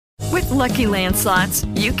Lucky Land Slots,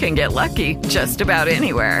 you can get lucky just about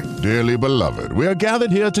anywhere. Dearly beloved, we are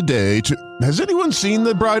gathered here today to... Has anyone seen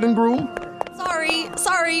the bride and groom?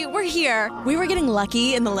 Sorry, we're here. We were getting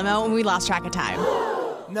lucky in the limo and we lost track of time.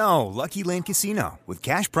 No, Lucky Land Casino, with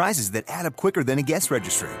cash prizes that add up quicker than a guest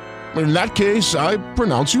registry. In that case, I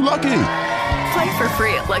pronounce you lucky. Play for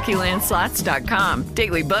free at LuckyLandSlots.com.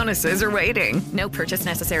 Daily bonuses are waiting. No purchase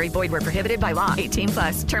necessary. Void where prohibited by law.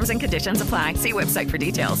 18+. Terms and conditions apply. See website for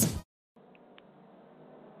details.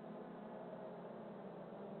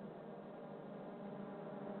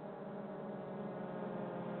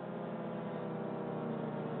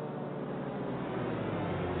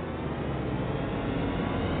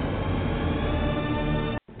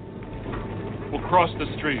 Cross the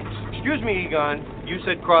streams. Excuse me, Egon. You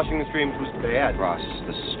said crossing the streams was bad. Cross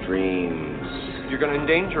the streams. You're going to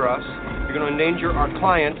endanger us. You're going to endanger our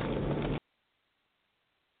client.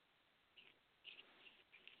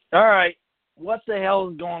 All right. What the hell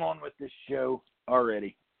is going on with this show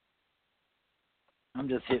already? I'm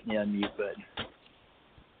just hitting the unmute button.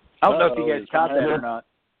 I don't know if you guys caught that or not.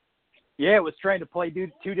 Yeah, it was trying to play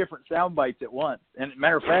two different sound bites at once. And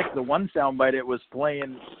matter of fact, the one sound bite it was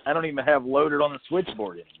playing, I don't even have loaded on the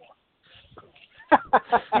switchboard anymore.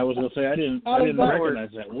 I was going to say, I didn't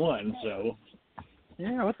recognize that one, so.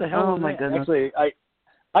 Yeah, what the hell? Oh, my goodness. Actually,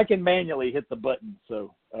 I can manually hit the button,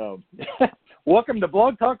 so. Welcome to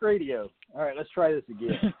Blog Talk Radio. All right, let's try this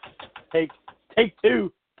again. Take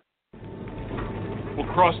two. We'll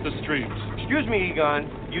cross the streams. Excuse me, Egon.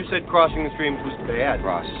 You said crossing the streams was bad.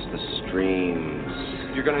 Cross the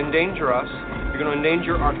streams. You're going to endanger us. You're going to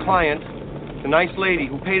endanger our client, the nice lady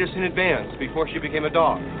who paid us in advance before she became a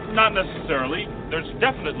dog. Not necessarily. There's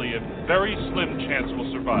definitely a very slim chance we'll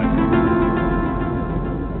survive.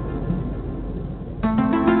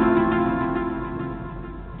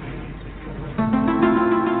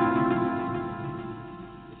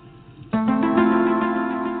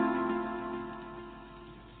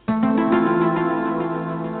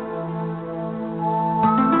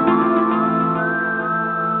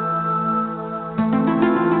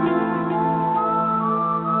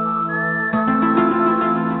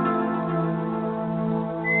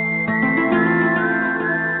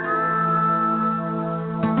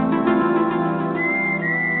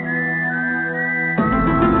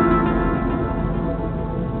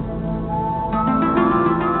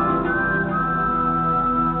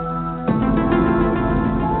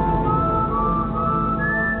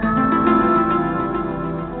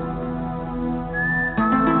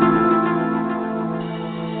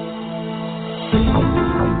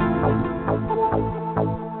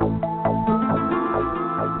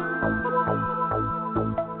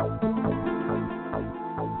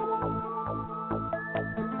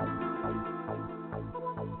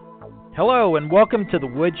 Hello and welcome to the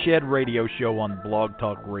Woodshed Radio Show on Blog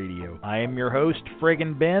Talk Radio. I am your host,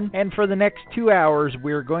 Friggin' Ben, and for the next 2 hours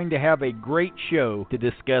we're going to have a great show to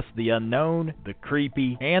discuss the unknown, the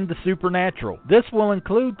creepy, and the supernatural. This will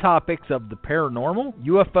include topics of the paranormal,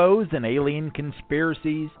 UFOs and alien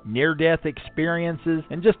conspiracies, near-death experiences,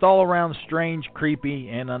 and just all-around strange, creepy,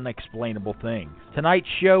 and unexplainable things. Tonight's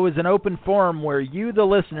show is an open forum where you, the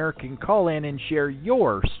listener, can call in and share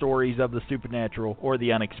your stories of the supernatural or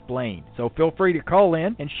the unexplained. So feel free to call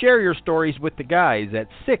in and share your stories with the guys at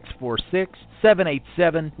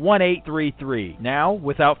 646-787-1833. Now,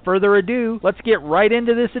 without further ado, let's get right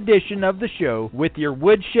into this edition of the show with your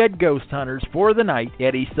Woodshed Ghost Hunters for the night,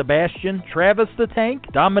 Eddie Sebastian, Travis the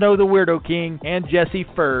Tank, Domino the Weirdo King, and Jesse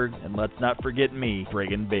Ferg, and let's not forget me,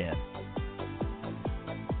 Friggin' Ben.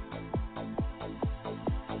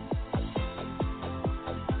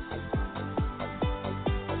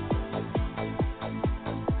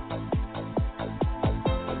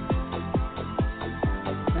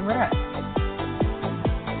 Right.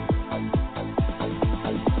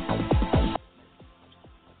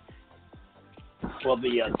 Well,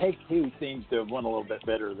 the take two seems to have won a little bit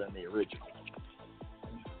better than the original.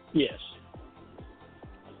 Yes.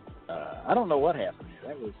 I don't know what happened here.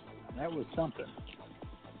 That was something.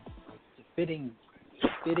 It's a fitting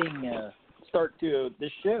start to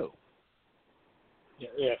this show.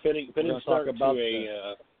 Yeah, fitting start about to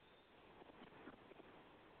a.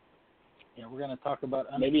 Yeah, we're going to talk about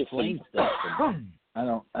unexplained stuff. I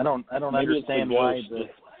don't understand why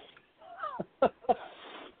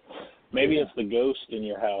Maybe it's the ghost in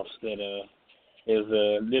your house that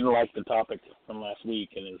didn't like the topic from last week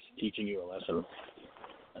and is teaching you a lesson.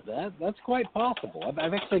 That's quite possible.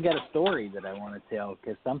 I've actually got a story that I want to tell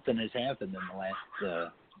because something has happened in the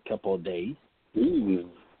last couple of days. Ooh.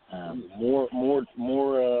 More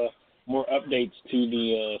updates to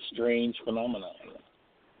the strange phenomenon.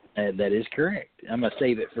 That is correct. I'm going to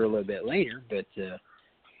save it for a little bit later, but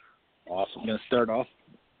awesome. I'm going to start off,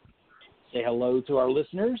 say hello to our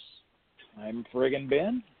listeners. I'm Friggin'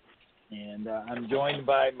 Ben, and I'm joined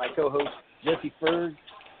by my co-host, Jesse Ferg,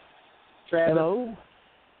 Travis, hello,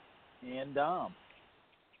 and Dom.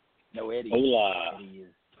 No, Eddie. Hola.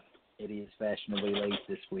 Eddie is fashionably late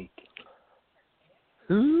this week.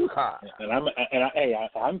 And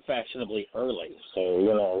I'm fashionably early,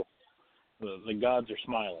 so the gods are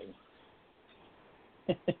smiling.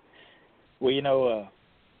 Well,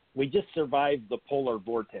 we just survived the polar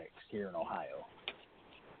vortex here in Ohio.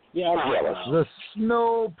 Yeah, I'm jealous. the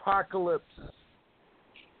snow apocalypse.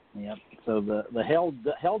 Yep. So the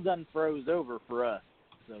hell done froze over for us.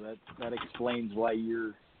 So that explains why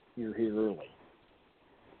you're here early.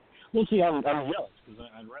 Well, see, I'm jealous because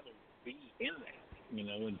I'd rather be in there.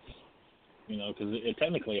 Because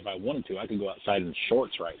technically, if I wanted to, I could go outside in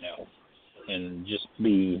shorts right now, and just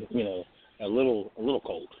be, a little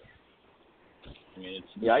cold. I mean,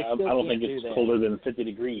 I don't think it's colder than 50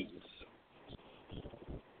 degrees.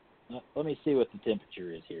 Let me see what the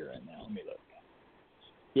temperature is here right now. Let me look.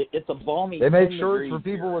 It's a balmy. They make shorts for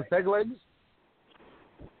people with peg legs.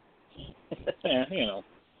 Yeah,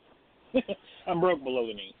 I'm broke below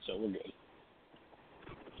the knee, so we're good.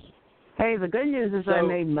 Hey, the good news is I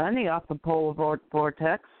made money off the polar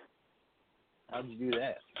vortex. How'd you do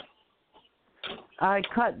that? I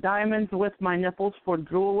cut diamonds with my nipples for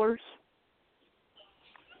jewelers.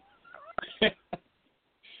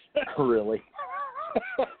 Really?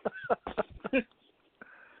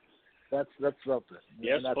 That's something.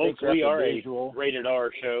 Yes, folks, we are a rated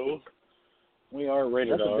R show. We are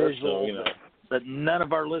rated R, so that none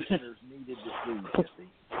of our listeners needed to see.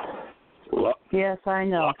 Yes, I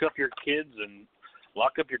know. Lock up your kids and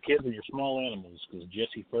your small animals, because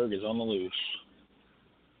Jesse Ferg is on the loose.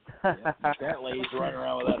 That lady's running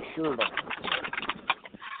around without a shirt on.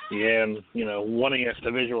 Yeah, and wanting us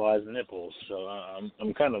to visualize the nipples, so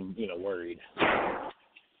I'm kind of worried.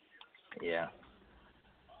 Yeah.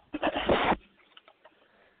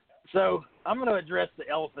 So I'm going to address the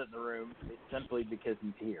elephant in the room simply because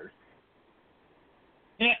he's here.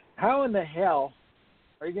 Yeah. How in the hell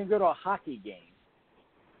are you going to go to a hockey game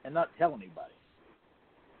and not tell anybody?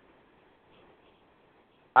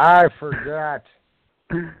 I forgot.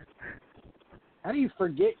 How do you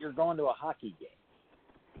forget you're going to a hockey game?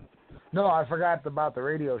 No, I forgot about the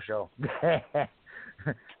radio show.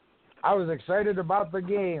 I was excited about the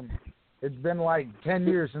game. It's been like 10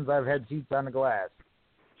 years since I've had seats on the glass.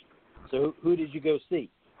 So who did you go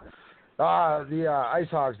see? The Ice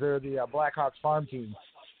Hawks. They're the Blackhawks farm team.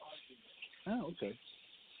 Oh, okay.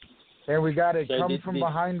 And we got a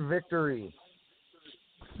come-from-behind victory.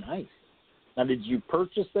 Nice. Now, did you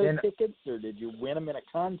purchase those tickets, or did you win them in a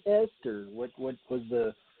contest, or what was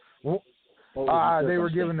the... They were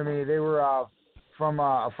given to me. They were from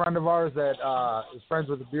a friend of ours that is friends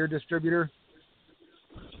with a beer distributor.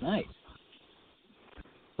 Nice.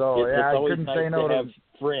 So, I couldn't say no to have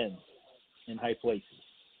friends in high places.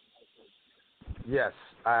 Yes,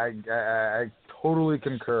 I totally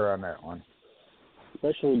concur on that one.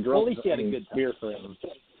 Especially drunk, at least you had a good time. Beer friends.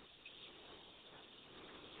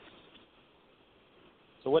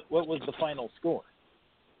 So what was the final score?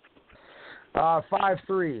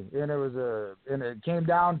 5-3, and it came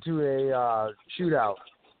down to a shootout.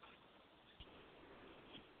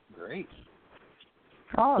 Great.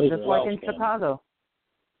 Oh, just like in Chicago.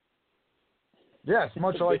 Yes,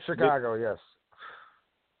 much like Chicago. Yes.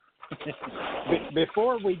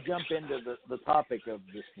 Before we jump into the topic of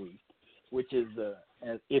this week, which is,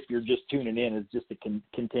 if you're just tuning in, is just a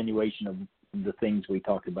continuation of the things we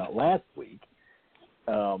talked about last week.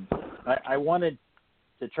 I wanted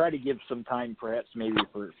to try to give some time, perhaps maybe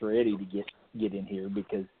for Eddie to get in here,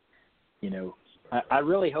 because I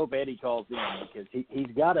really hope Eddie calls in, because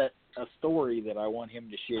he's got a story that I want him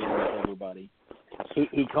to share with everybody.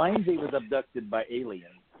 He claims he was abducted by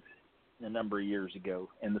aliens a number of years ago,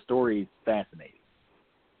 and the story is fascinating.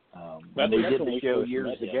 When we did the show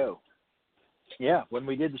years ago. Yeah, when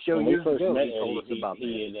we did the show years ago, he told us about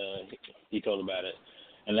that. He told about it.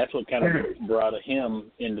 And that's what kind of brought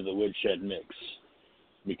him into the Woodshed mix,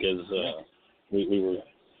 because it was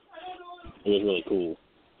really cool.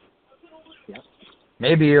 Yeah.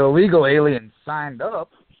 Maybe illegal aliens signed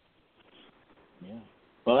up. Yeah.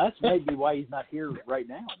 Well, that's maybe why he's not here right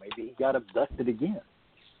now. Maybe he got abducted again.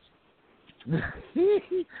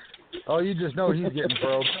 Oh, you just know he's getting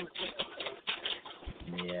probed.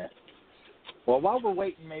 Yeah. Well, while we're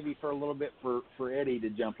waiting maybe for a little bit for Eddie to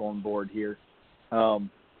jump on board here,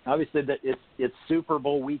 obviously that it's Super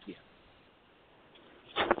Bowl weekend.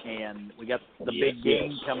 and we got the big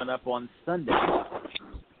game coming up on Sunday.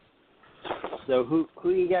 So who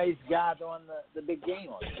you guys got on the big game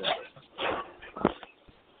on Sunday?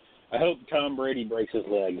 I hope Tom Brady breaks his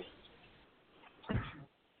leg.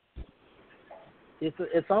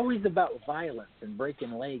 It's always about violence and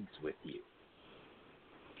breaking legs with you.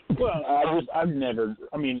 Well, I've never.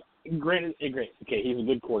 I mean, granted, okay, he's a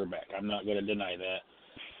good quarterback. I'm not going to deny that,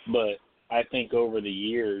 but I think over the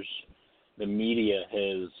years, the media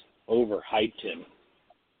has overhyped him,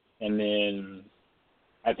 and then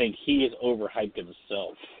I think he has overhyped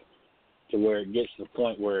himself to where it gets to the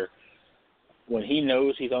point where when he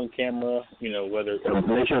knows he's on camera, you know, whether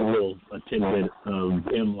they showed a little tidbit of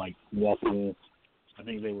him like walking. I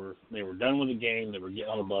think they were done with the game. They were getting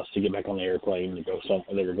on the bus to get back on the airplane to go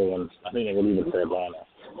somewhere. They were going. I think they were leaving Carolina,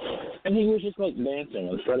 and he was just like dancing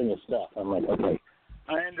and strutting his stuff. I'm like, okay,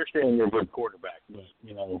 I understand you're a good quarterback, but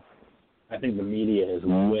you know, I think the media has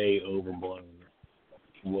way overblown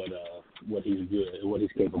what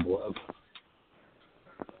he's capable of.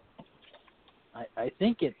 I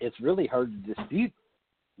think it's really hard to dispute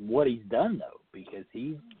what he's done though, because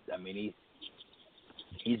he's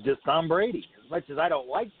just Tom Brady. As much as I don't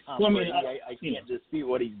like Tom Brady, I can't dispute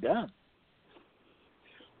what he's done.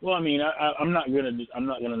 Well, I mean, I'm not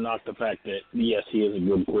gonna knock the fact that yes, he is a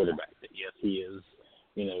good quarterback. That yes, he is.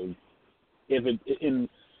 You know,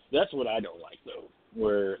 that's what I don't like though,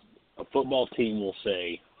 where a football team will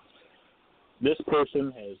say, this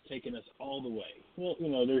person has taken us all the way. Well, you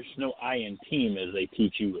know, there's no I in team as they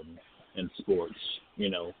teach you in sports, you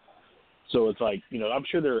know. So it's like, you know, I'm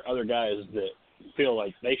sure there are other guys that feel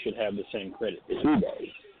like they should have the same credit that he does.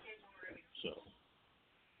 So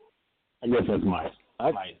I guess that's my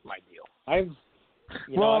deal.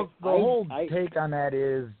 The whole take on that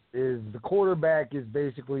is the quarterback is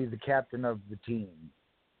basically the captain of the team.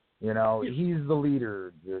 You know, he's the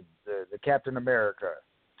leader, the Captain America,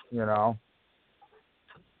 you know.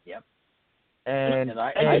 Yep. And as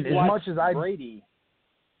much as Brady,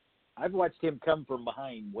 I've watched him come from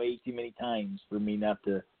behind way too many times for me not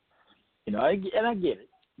to, you know, I get it.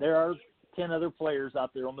 There are 10 other players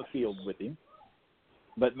out there on the field with him.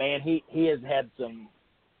 But, man, he has had some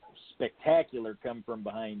spectacular come from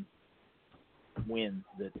behind wins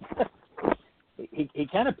that he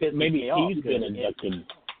kind of pissed me off. Maybe he's been inducted.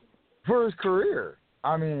 For his career.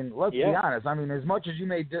 I mean, let's be honest. I mean, as much as you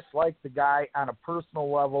may dislike the guy on a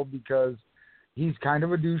personal level because he's kind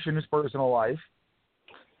of a douche in his personal life,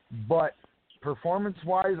 but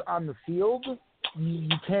performance-wise on the field, you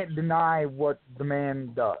can't deny what the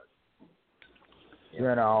man does. You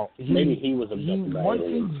know, maybe he was abducted by once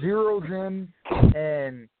he zeroes in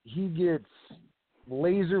and he gets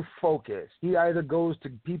laser focused, he either goes to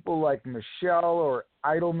people like Michelle or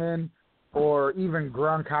Edelman or even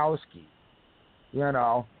Gronkowski, you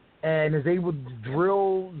know, and is able to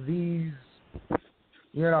drill these,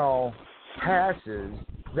 you know, passes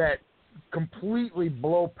that completely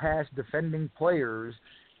blow past defending players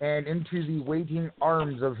and into the waiting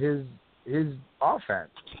arms of his offense.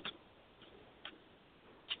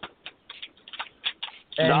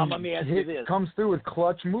 And Dom, let me ask you this. Comes through with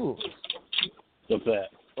clutch moves. What's that?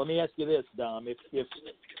 Let me ask you this, Dom.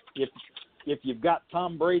 If you've got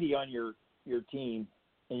Tom Brady on your team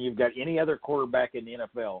and you've got any other quarterback in the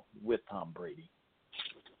NFL with Tom Brady,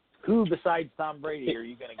 who besides Tom Brady are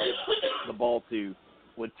you going to give the ball to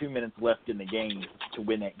with 2 minutes left in the game to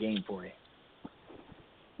win that game for you?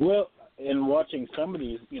 Well, in watching some of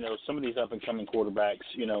these up and coming quarterbacks,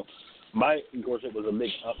 you know, of course it was a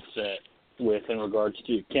big upset in regards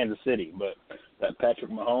to Kansas City, but that Patrick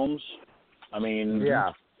Mahomes, I mean,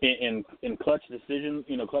 in clutch decision,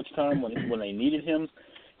 you know, clutch time when they needed him,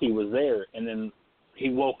 he was there, and then he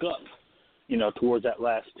woke up, you know, towards that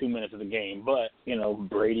last 2 minutes of the game. But you know,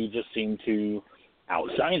 Brady just seemed to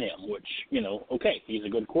outshine him, which, you know, okay, he's a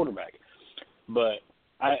good quarterback, but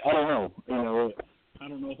I don't know, you know, I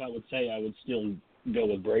don't know if I would say I would still go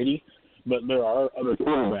with Brady, but there are other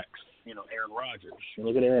quarterbacks. You know, Aaron Rodgers. You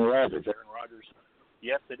look at Aaron Rodgers.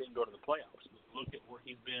 Yes, they didn't go to the playoffs, but look at where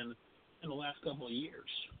he's been in the last couple of years.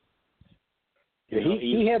 Yeah,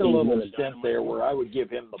 he had a little stint there where I would give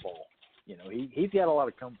him the ball. You know, he's got a lot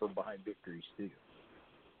of come from behind victories too.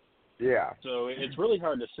 Yeah. So it's really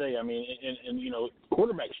hard to say. I mean, and you know,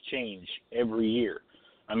 quarterbacks change every year.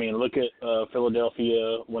 I mean, look at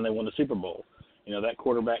Philadelphia when they won the Super Bowl. You know, that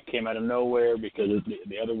quarterback came out of nowhere because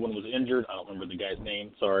the other one was injured. I don't remember the guy's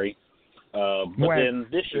name. Sorry. But then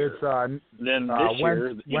this year, Wentz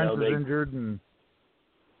was injured, and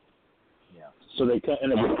so they cut,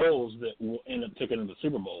 and it was Foles that ended up taking the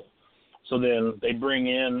Super Bowl. So then they bring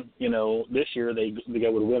in, you know, this year they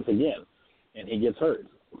go with Wentz again, and he gets hurt.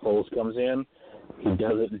 Foles comes in. He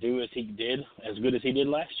doesn't do as good as he did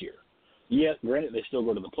last year. Yes, granted, they still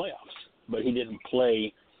go to the playoffs, but he didn't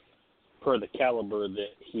play per the caliber that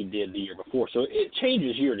he did the year before. So it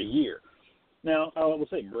changes year to year. Now, I will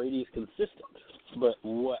say Brady's consistent, but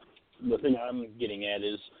the thing I'm getting at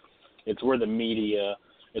is it's where the media,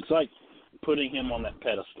 it's like putting him on that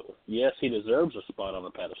pedestal. Yes, he deserves a spot on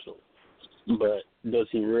the pedestal, but does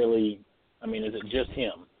he really, I mean, is it just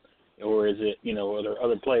him? Or is it, are there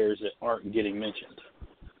other players that aren't getting mentioned?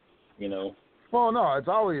 Well, no,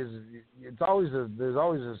 there's always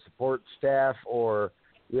a support staff or,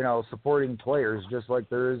 supporting players, just like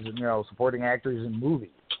there is, supporting actors in movies.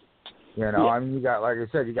 I mean, you got, like I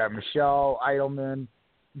said, you got Michelle, Eidelman,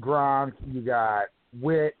 Gronk, you got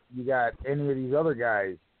Witt, you got any of these other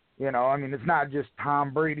guys. I mean, it's not just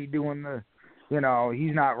Tom Brady doing the,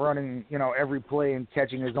 he's not running, every play and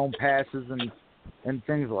catching his own passes and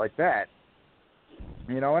things like that.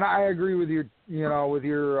 And I agree with your, with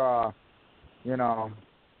your,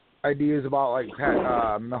 ideas about like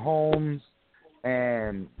Mahomes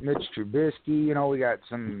and Mitch Trubisky. We got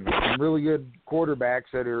some really good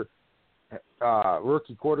quarterbacks that are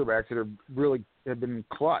rookie quarterbacks that have been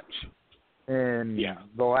clutch in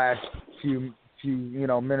the last few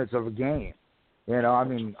minutes of a game. I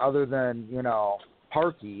mean, other than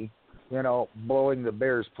Parkey, blowing the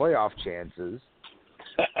Bears' playoff chances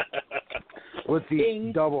with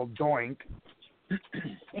the double doink.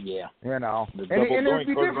 Yeah. And it'd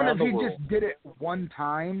be different if he just did it one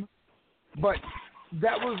time, but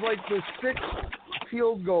that was like the 6th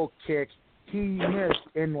field goal kick he missed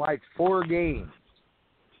in like 4 games.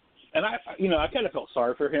 And I kind of felt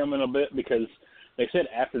sorry for him in a bit because they said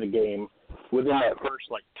after the game, within that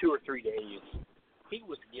first like 2 or 3 days, he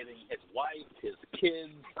was getting his wife, his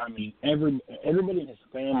kids, I mean, everybody in his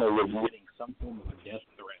family was getting some form of a death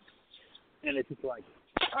threat. And it's just like,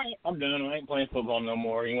 all right, I'm done. I ain't playing football no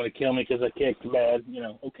more. You want to kill me because I kicked bad?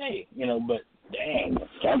 Okay. But dang,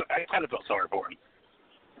 I kind of felt sorry for him.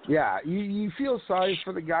 Yeah, you feel sorry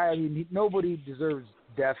for the guy. I mean, nobody deserves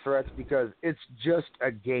death threats because it's just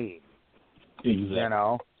a game.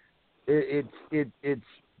 Exactly. It's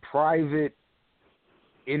private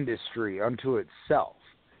industry unto itself.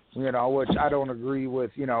 Which I don't agree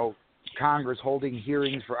with. Congress holding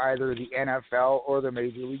hearings for either the NFL or the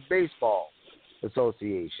Major League Baseball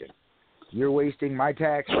Association. You're wasting my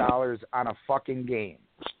tax dollars on a fucking game.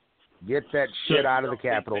 Get that shit out of the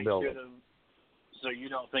Capitol building. So you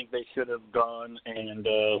don't think they should have gone and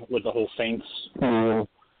with the whole Saints to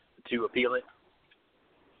appeal it?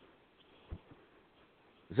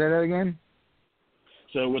 Say that again?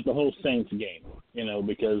 So with the whole Saints game,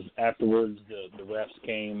 because afterwards the refs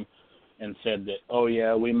came and said that,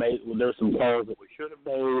 there's some calls that we should have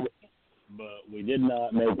made, but we did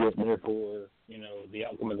not make it. Therefore, the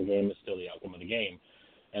outcome of the game is still the outcome of the game.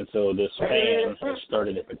 And so this fan has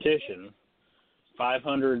started a petition.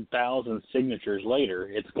 500,000 signatures later,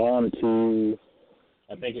 it's gone to,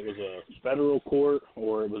 I think it was a federal court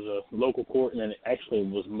or it was a local court, and then it actually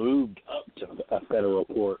was moved up to a federal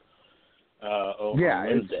court on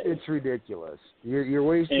Wednesday. It's ridiculous. You're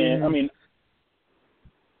wasting. And, I mean,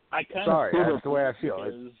 I kind sorry, of that's the way I feel.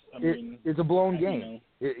 It's a blown game.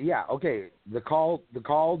 The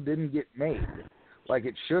call didn't get made like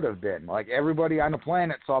it should have been. Like everybody on the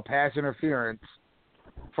planet saw pass interference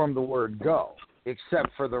from the word go, except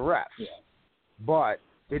for the refs. Yeah. But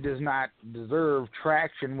it does not deserve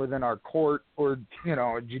traction within our court or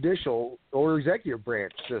judicial or executive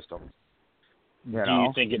branch system. Do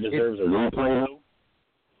you think it deserves a replay though?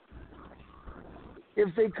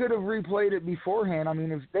 If they could have replayed it beforehand, I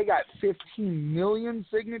mean, if they got 15 million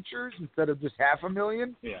signatures instead of just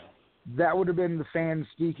 500,000, that would have been the fans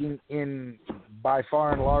speaking in, by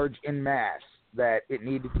far and large, en masse, that it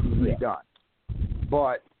needed to be redone.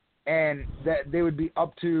 But, and that they would be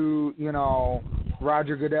up to,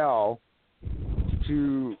 Roger Goodell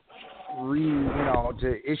to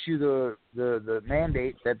to issue the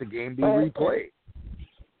mandate that the game be replayed.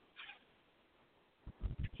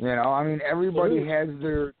 I mean, everybody has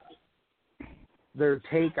their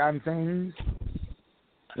take on things,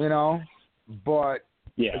 but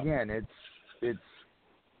again, it's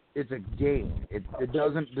a game. It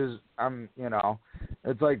doesn't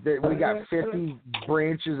it's like we got 50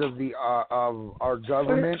 branches of the of our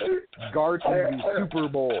government guarding the Super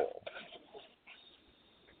Bowl.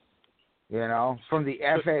 From the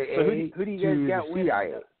FAA who do you to guys got the winning?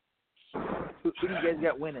 CIA. Who do you guys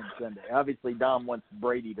got winning Sunday? Obviously, Dom wants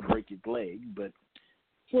Brady to break his leg, but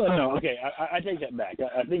Well, no, okay, I take that back.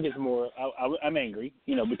 I think it's more, I'm angry,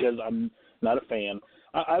 because I'm not a fan.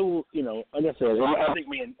 I will, like I said, I think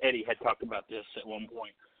me and Eddie had talked about this at one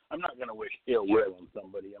point. I'm not going to wish ill will on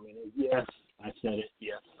somebody. I mean, yes, I said it.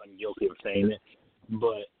 Yes, I'm guilty of saying it.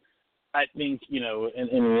 But I think, in the end,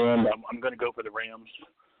 I'm going to go for the Rams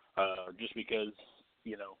just because,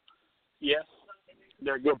 yes,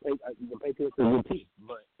 they're good. The Patriots are a good team.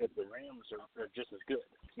 But if the Rams are just as good,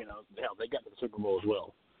 hell, they got to the Super Bowl as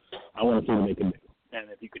well. I want to see what they can do. And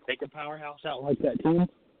if you could take a powerhouse out like that team,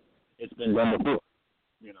 it's been done before.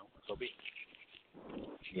 So be it.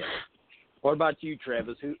 Yeah. What about you,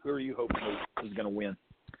 Travis? Who are you hoping is going to win?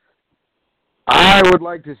 I would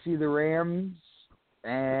like to see the Rams,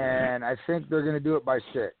 and I think they're going to do it by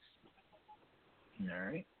 6. All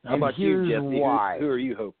right. How about you, Jesse? Why. Who are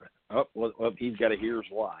you hoping? Oh, well, he's got a here's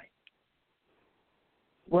why.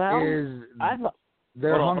 Well, they're hungry.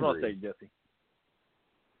 Hold on a second, Jesse.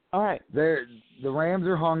 All right. The Rams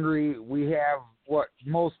are hungry. We have what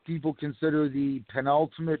most people consider the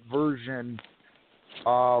penultimate version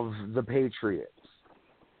of the Patriots.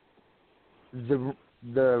 The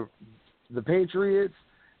Patriots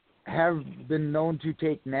have been known to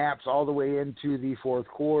take naps all the way into the fourth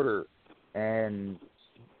quarter, and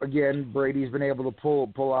again, Brady's been able to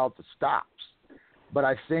pull out the stops. But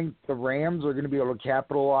I think the Rams are going to be able to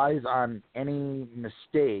capitalize on any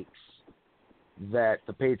mistakes that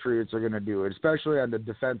the Patriots are going to do, especially on the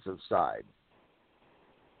defensive side.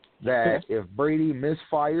 That if Brady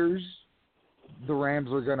misfires, the Rams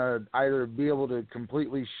are going to either be able to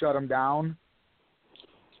completely shut him down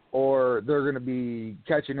or they're going to be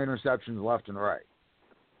catching interceptions left and right.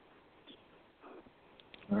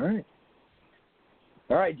 All right.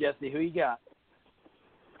 All right, Jesse, who you got?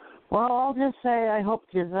 Well, I'll just say I hope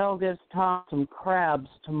Giselle gives Tom some crabs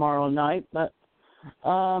tomorrow night, but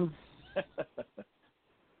other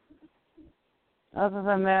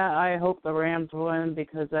than that, I hope the Rams win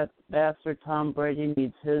because that bastard Tom Brady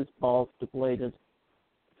needs his balls depleted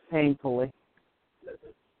painfully.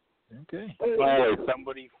 Okay. Well,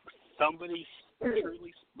 somebody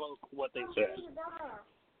truly spoke what they said.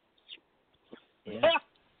 Yeah.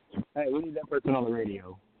 Hey, we need that person on the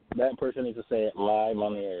radio. That person needs to say it live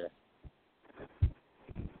on the air.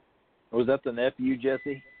 Was that the nephew,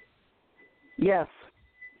 Jesse? Yes.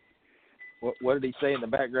 What did he say in the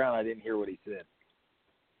background? I didn't hear what he said.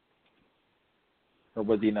 Or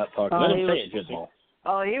was he not talking? Let him say it, Jesse.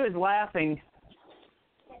 Oh, he was laughing.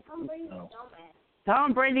 Tom Brady's a dumbass.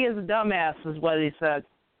 Tom Brady is a dumbass, is what he said.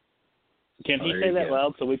 Can he say that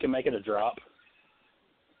loud so we can make it a drop?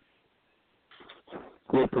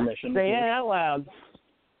 With permission. Say it out loud.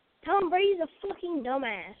 Tom Brady's a fucking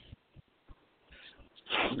dumbass.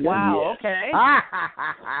 Wow, okay.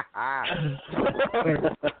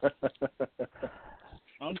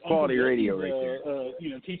 Quality radio right there.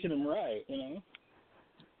 Teaching him right,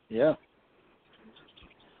 Yeah.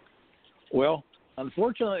 Well,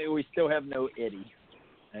 unfortunately, we still have no Eddie.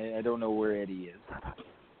 I don't know where Eddie is.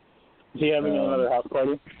 Is he having another house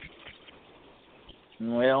party?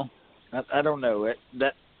 Well, I don't know.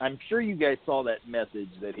 I'm sure you guys saw that message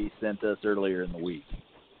that he sent us earlier in the week.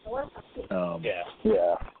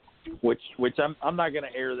 Yeah. Which I'm not going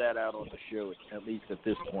to air that out on the show, at least at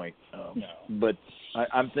this point. No. But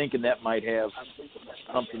I'm thinking that might have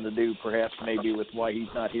something to do, perhaps, maybe with why he's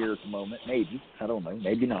not here at the moment. Maybe. I don't know.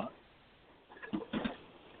 Maybe not.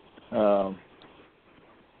 I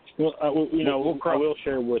will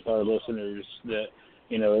share with our listeners that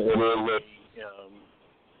it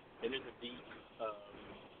is a deep,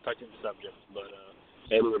 touching subject, but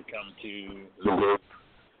Eddie would come to the group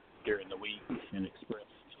during the week and express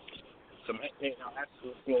some, ask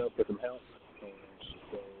for some help, and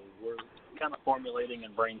so we're kind of formulating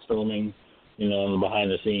and brainstorming,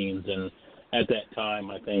 behind the scenes, and at that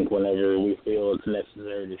time, I think whenever we feel it's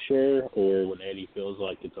necessary to share, or when Eddie feels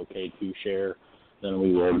like it's okay to share, then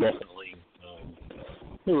we will definitely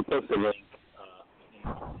post a link on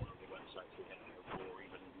one of the websites we have, or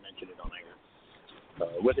even mention it on air,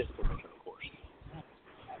 with his permission, of course.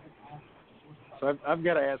 So I've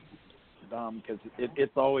got to ask Dom, because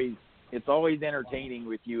it's always entertaining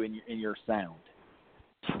with you and your sound.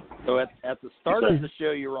 So at the start of the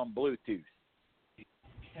show, you're on Bluetooth.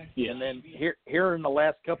 Yeah. And then here in the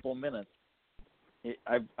last couple of minutes,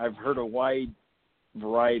 I've heard a wide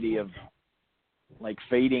variety of like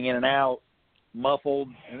fading in and out, muffled,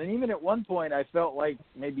 and then even at one point I felt like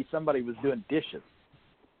maybe somebody was doing dishes.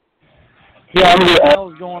 Yeah, what the hell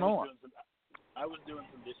is going on? I was doing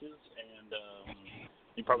some dishes, and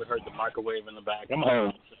you probably heard the microwave in the back. I'm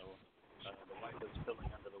home, so the wife was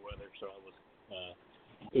feeling under the weather, so I was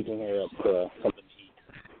cooking her up something to eat.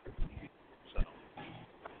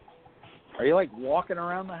 Are you like walking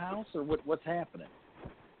around the house, or what's happening?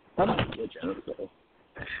 I'm in the kitchen. So.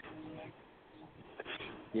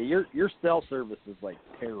 Yeah, your cell service is like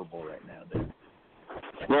terrible right now, dude.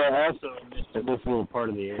 Well, also this little part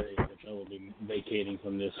of the area, which I will be vacating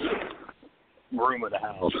from this room of the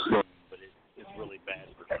house, but it's really bad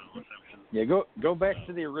for sound reception. Yeah, go back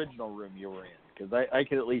to the original room you were in, because I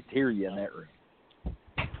could at least hear you in that room.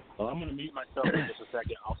 Well, I'm going to mute myself in just a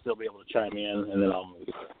second. I'll still be able to chime in, and then I'll move.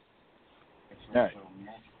 All right.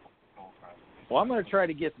 Well, I'm going to try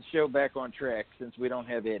to get the show back on track since we don't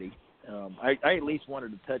have Eddie. I at least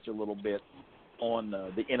wanted to touch a little bit on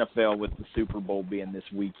the NFL with the Super Bowl being this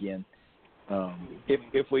weekend.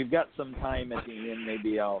 If we've got some time at the end,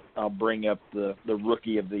 maybe I'll bring up the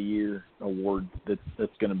Rookie of the Year award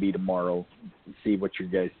that's going to be tomorrow. See what your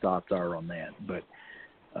guys' thoughts are on that. But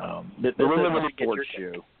this is a sports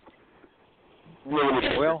show.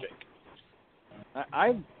 Well,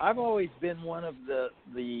 I've always been one of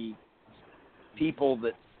the people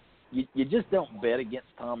that you just don't bet against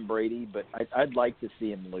Tom Brady, but I'd like to see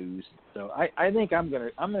him lose. So I think I'm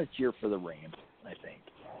gonna cheer for the Rams. I think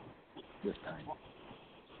this time,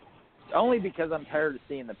 only because I'm tired of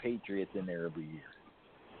seeing the Patriots in there every year.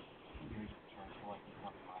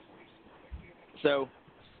 So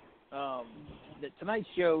tonight's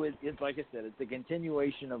show is like I said, it's a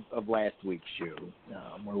continuation of last week's show,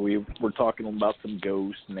 where we were talking about some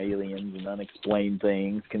ghosts and aliens and unexplained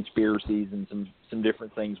things, conspiracies, and some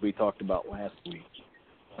different things we talked about last week.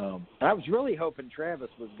 I was really hoping Travis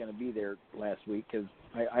was going to be there last week because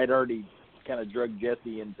I'd already kind of drug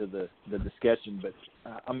Jesse into the discussion. But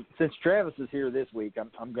since Travis is here this week,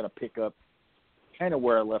 I'm going to pick up kind of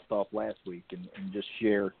where I left off last week and just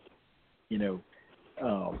share,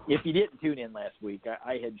 if you didn't tune in last week,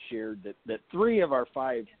 I had shared that 3 of our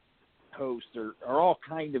 5 hosts are all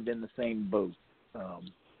kind of in the same boat.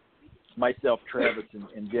 Myself, Travis,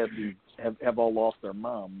 and Jesse have all lost our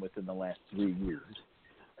mom within the last 3 years.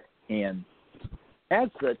 And as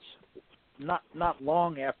such, not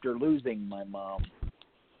long after losing my mom,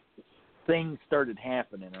 things started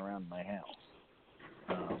happening around my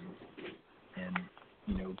house. And,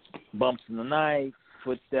 bumps in the night,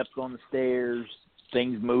 footsteps on the stairs,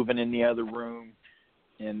 things moving in the other room,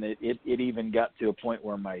 and it even got to a point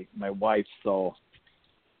where my wife saw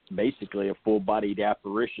basically a full-bodied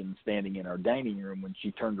apparition standing in our dining room when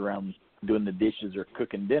she turned around doing the dishes or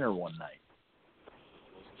cooking dinner one night.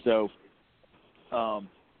 So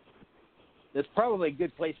that's probably a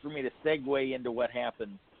good place for me to segue into what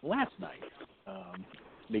happened last night,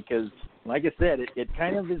 because, like I said, it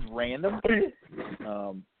kind of is random.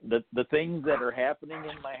 The things that are happening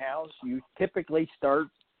in my house, you typically start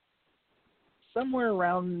somewhere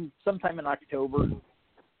around sometime in October,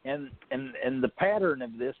 and the pattern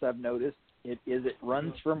of this I've noticed it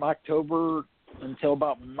runs from October until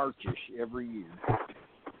about Marchish every year,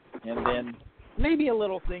 and then maybe a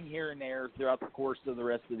little thing here and there throughout the course of the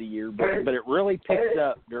rest of the year, but it really picks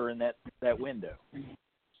up during that window.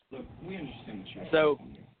 So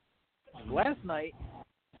last night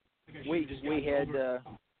we had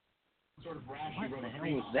what the hell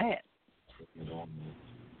was that?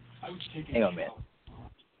 Hang on a minute.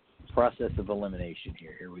 Process of elimination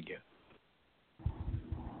here. Here we go.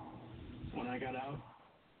 When I got out?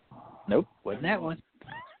 Nope, wasn't that one.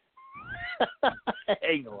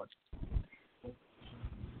 Hang on.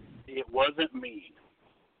 It wasn't me.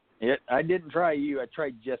 I didn't try you. I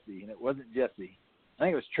tried Jesse, and it wasn't Jesse. I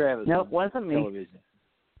think it was Travis. Nope, wasn't me. Television.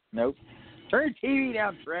 Nope. Turn your TV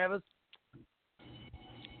down, Travis.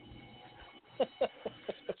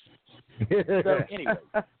 So anyway,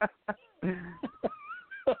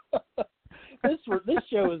 this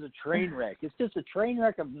show is a train wreck. It's just a train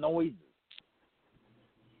wreck of noises.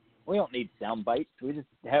 We don't need sound bites. We just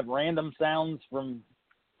have random sounds from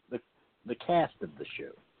the cast of the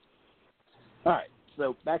show. All right,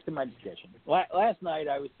 so back to my discussion. Last night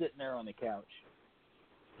I was sitting there on the couch,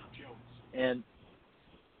 and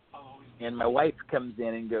my wife comes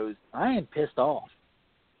in and goes, "I am pissed off."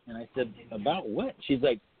 And I said, "About what?" She's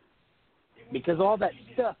like, "Because all that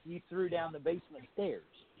stuff you threw down the basement stairs."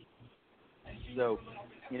 So,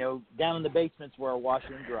 down in the basement's where our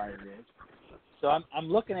washer and dryer is. So I'm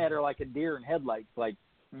looking at her like a deer in headlights, like,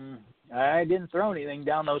 I didn't throw anything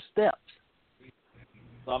down those steps.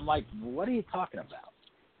 So I'm like, "What are you talking about?"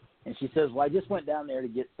 And she says, "Well, I just went down there to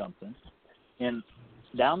get something. And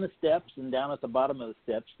down the steps and down at the bottom of the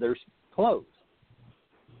steps, there's clothes.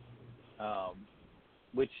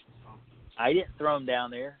 Which I didn't throw them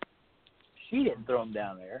down there. She didn't throw them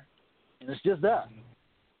down there. And it's just us.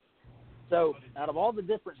 So out of all the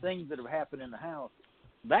different things that have happened in the house,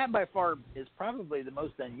 that by far is probably the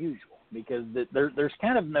most unusual because there's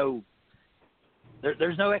kind of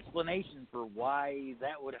there's no explanation for why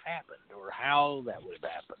that would have happened or how that would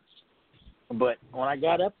have happened. But when I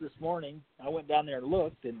got up this morning, I went down there and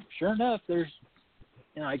looked, and sure enough, there's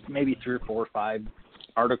like maybe 3 or 4 or 5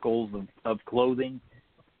 articles of clothing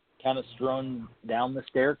kind of strewn down the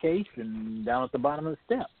staircase and down at the bottom of the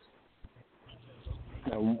steps.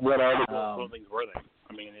 What articles of clothing were they?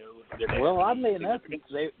 I mean, well, oddly enough,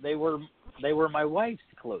 they were my wife's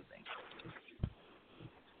clothing.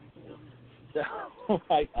 So,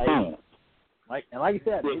 like I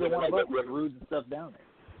said, neither one of us threw the stuff down there.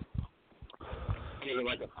 Was it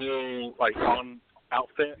like a full, like, on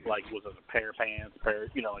outfit? Like, was it a pair of pants,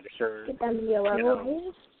 like a shirt?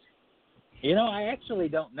 I actually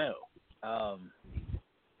don't know.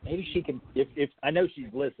 Maybe she can, if I know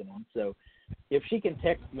she's listening, so if she can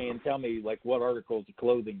text me and tell me, like, what articles of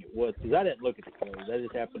clothing it was, because I didn't look at the clothes. I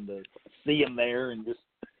just happened to see them there and just,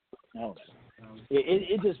 I don't know.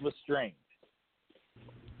 It just was strange.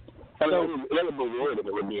 So, it would be weird if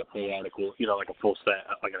it would be a full article, like a full set,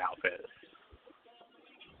 like an outfit.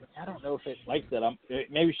 I don't know if it's like that.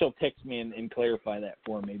 Maybe she'll text me and clarify that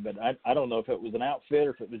for me, but I don't know if it was an outfit or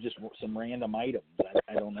if it was just some random item.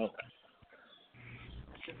 I don't know.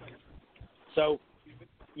 So,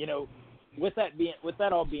 with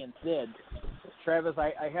that all being said, Travis,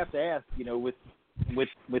 I have to ask, with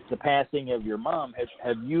the passing of your mom,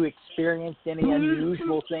 have you experienced any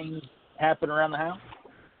unusual things happen around the house?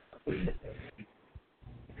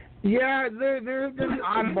 Yeah, there's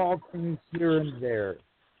oddball things here and there.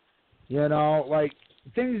 Like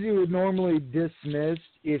things you would normally dismiss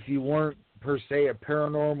if you weren't per se a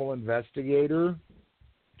paranormal investigator.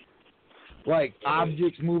 Like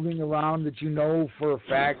objects moving around that for a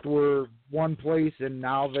fact were one place and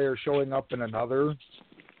now they're showing up in another.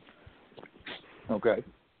 Okay.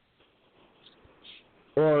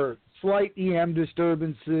 Or slight EM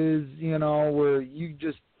disturbances, where you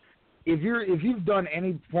just if you've done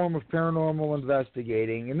any form of paranormal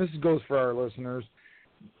investigating, and this goes for our listeners,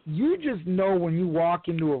 you just know when you walk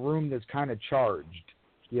into a room that's kind of charged,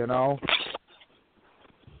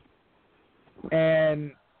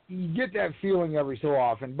 and you get that feeling every so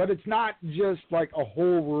often, but it's not just like a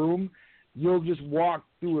whole room. You'll just walk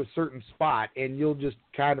through a certain spot and you'll just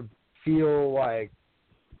kind of feel like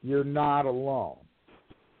you're not alone,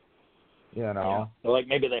 Yeah. Or like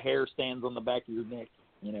maybe the hair stands on the back of your neck,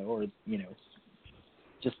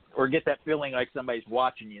 or get that feeling like somebody's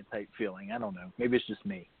watching you type feeling. I don't know. Maybe it's just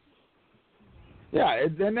me. Yeah,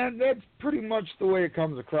 and that's pretty much the way it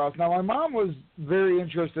comes across. Now, my mom was very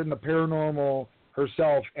interested in the paranormal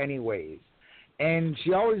herself anyways, and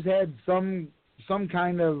she always had some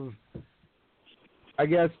kind of, I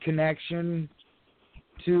guess, connection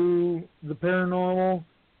to the paranormal,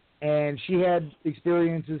 and she had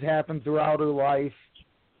experiences happen throughout her life,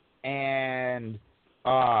 and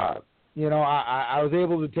I was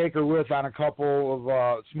able to take her with on a couple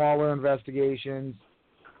of smaller investigations,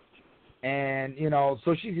 and,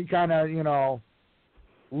 so she could kind of,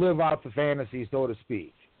 live out the fantasy, so to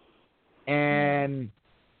speak. And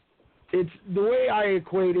it's the way I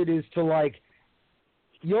equate it is to, like,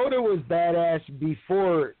 Yoda was badass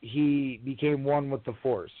before he became one with the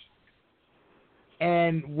Force.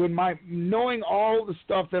 And when knowing all the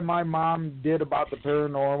stuff that my mom did about the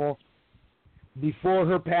paranormal before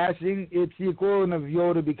her passing, it's the equivalent of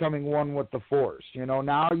Yoda becoming one with the Force.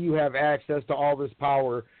 Now you have access to all this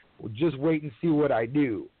power. Well, just wait and see what I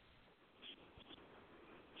do.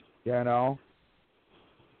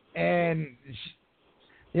 And,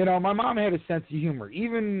 my mom had a sense of humor.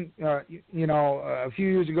 Even, a few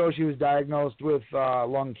years ago she was diagnosed with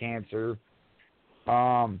lung cancer.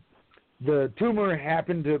 The tumor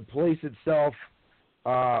happened to place itself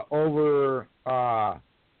over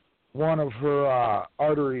one of her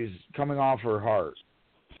arteries coming off her heart.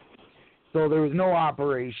 So there was no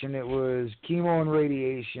operation. It was chemo and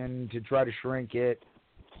radiation to try to shrink it.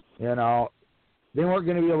 They weren't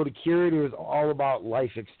going to be able to cure it. It was all about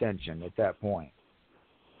life extension at that point.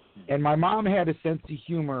 And my mom had a sense of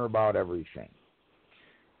humor about everything.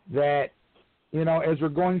 That, as we're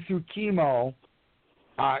going through chemo,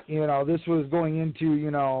 this was going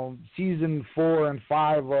into, season 4 and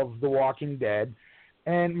 5 of The Walking Dead.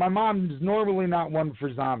 And my mom's normally not one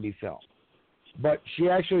for zombie film. But she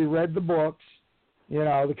actually read the books,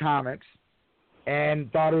 the comics, and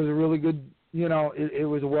thought it was a really good, it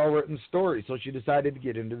was a well-written story. So she decided to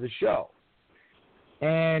get into the show.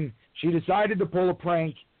 And she decided to pull a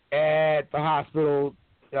prank at the hospital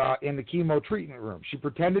in the chemo treatment room. She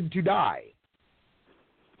pretended to die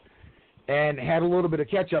and had a little bit of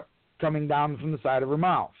ketchup coming down from the side of her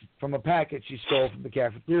mouth from a packet she stole from the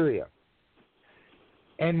cafeteria.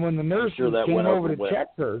 And when the nurses came over to check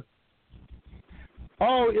her,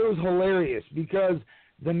 oh, it was hilarious because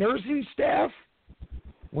the nursing staff,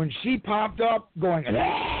 when she popped up going,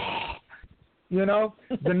 you know,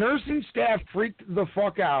 the nursing staff freaked the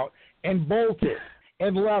fuck out and bolted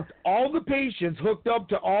and left all the patients hooked up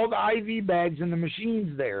to all the IV bags in the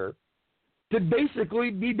machines there to basically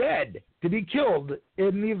be dead, to be killed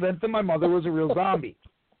in the event that my mother was a real zombie.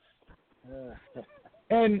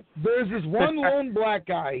 And there's this one lone black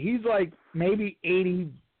guy. He's like maybe 80,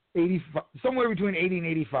 85, somewhere between 80 and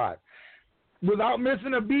 85. Without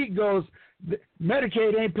missing a beat goes,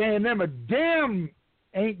 Medicaid ain't paying them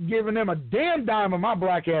ain't giving them a damn dime of my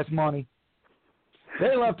black ass money.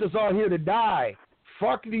 They left us all here to die.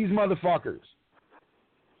 Fuck these motherfuckers.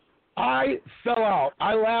 I fell out.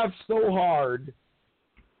 I laughed so hard.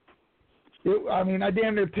 I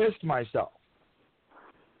damn near pissed myself.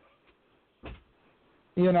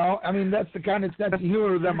 You know, that's the kind of sense of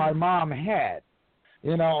humor that my mom had.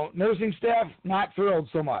 You know, nursing staff, not thrilled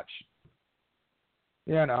so much.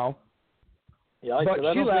 You know. Yeah, but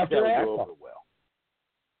she laughed her ass off.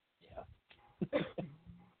 Yeah.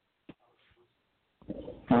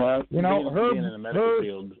 Well, you know, being in the medical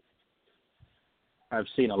field, I've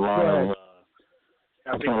seen a lot of.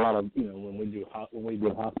 You know, when we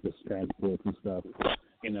do hospice transports and stuff.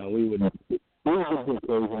 You know, we would get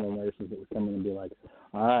occasional nurses that would come in and be like,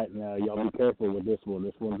 "All right, now y'all be careful with this one.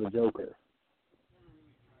 This one's a joker."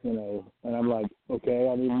 You know, and I'm like, okay,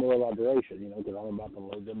 I need more elaboration. You know, because I'm about to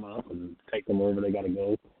load them up and take them wherever they got to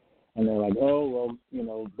go. And they're like, oh, well, you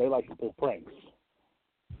know, they like to pull pranks.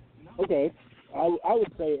 Okay. I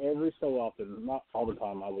would say every so often, not all the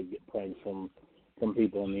time, I would get pranks from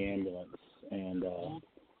people in the ambulance. And,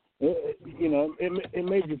 it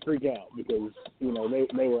made you freak out because, you know,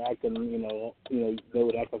 they were acting, you know, they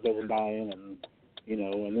would act like they were dying and, you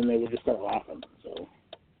know, and then they would just start laughing. So,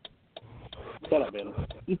 shut up, Ben.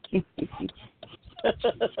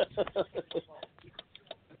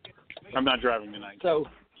 I'm not driving tonight. So,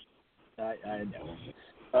 I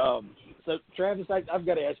know. So Travis, I've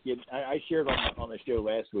got to ask you. I shared on the show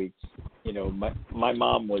last week. You know, my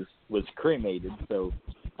mom was cremated, so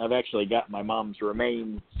I've actually got my mom's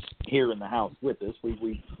remains here in the house with us.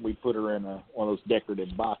 We put her in one of those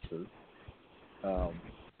decorative boxes.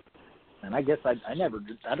 And I guess I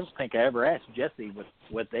don't think I ever asked Jesse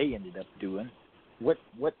what they ended up doing. What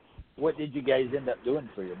did you guys end up doing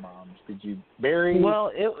for your moms? Did you bury?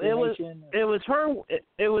 Well, it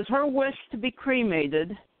was her wish to be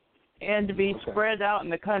cremated and to be spread out in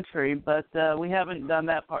the country, but we haven't done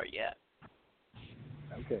that part yet.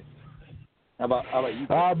 Okay. How about you?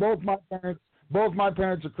 Both my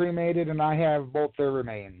parents are cremated, and I have both their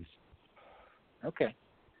remains. Okay.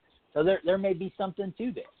 So there may be something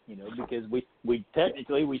to that, you know, because we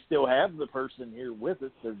technically still have the person here with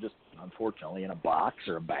us. They're just unfortunately in a box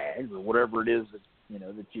or a bag or whatever it is that you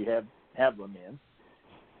know that you have them in.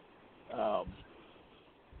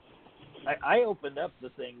 I opened up the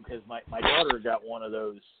thing because my daughter got one of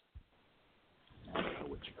those. I don't know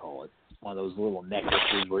what you call it. One of those little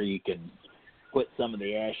necklaces where you can put some of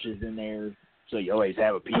the ashes in there, so you always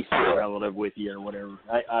have a piece of a relative with you or whatever.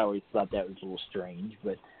 I always thought that was a little strange,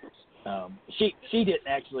 but she didn't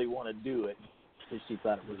actually want to do it because she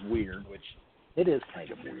thought it was weird, which it is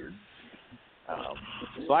kind of weird.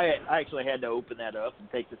 So I actually had to open that up and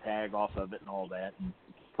take the tag off of it and all that and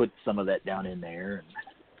put some of that down in there and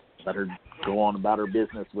let her go on about her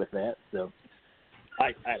business with that. So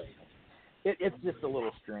I don't know. It's just a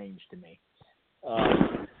little strange to me.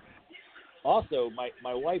 Also,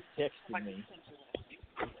 my wife texted me,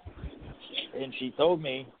 and she told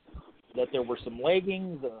me that there were some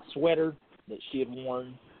leggings and a sweater that she had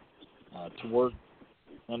worn to work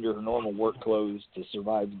under her normal work clothes to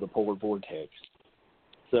survive the polar vortex.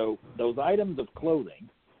 So those items of clothing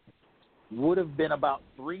would have been about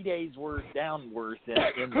 3 days' worth downwards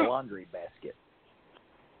in the laundry basket.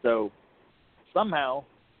 So somehow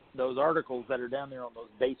those articles that are down there on those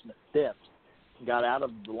basement steps got out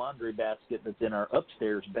of the laundry basket that's in our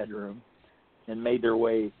upstairs bedroom and made their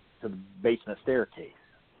way to the basement staircase.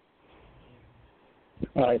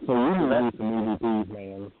 All right, so we need some EVPs,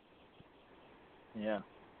 man. Yeah.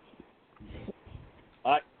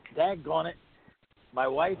 Daggone it. My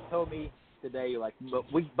wife told me today,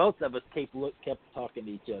 both of us kept talking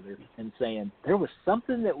to each other and saying, there was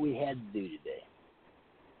something that we had to do today.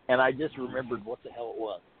 And I just remembered what the hell it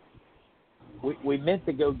was. We meant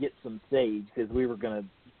to go get some sage because we were going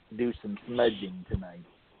to do some smudging tonight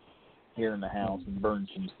here in the house and burn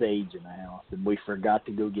some sage in the house, and we forgot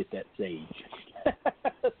to go get that sage.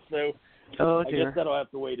 So I guess that'll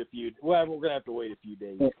have to wait a few. Well, we're gonna have to wait a few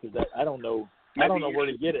days because I don't know. I don't know where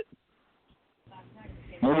to get it.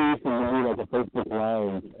 Maybe you can do like a Facebook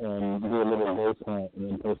Live and do a little voice hunt and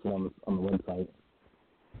then post it on the website.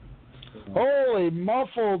 Holy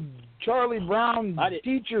muffled Charlie Brown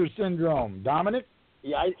teacher syndrome, Dominic.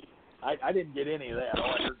 Yeah, I didn't get any of that.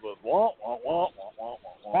 All I heard was wah wah wah wah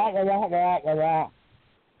wah wah wah wah wah wah.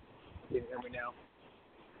 Can you hear me now?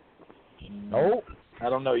 Nope. I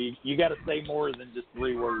don't know. You got to say more than just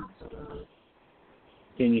 3 words.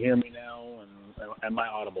 Can you hear me now? And am I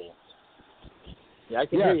audible? Yeah, I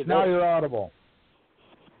can hear you. Now you're audible.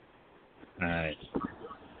 All right.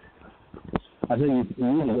 I think you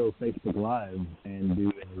need to go Facebook Live and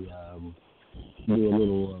do a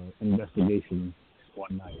little investigation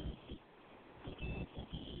one night.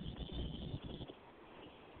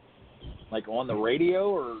 Like on the radio,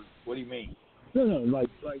 or what do you mean? No, like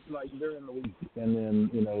during the week, and then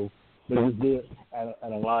but just do it at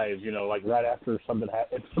a live, like right after if something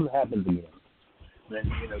happens again, then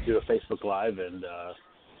do a Facebook Live and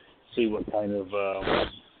see what kind of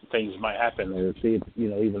things might happen there. See if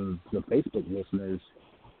even the Facebook listeners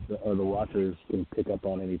or the watchers can pick up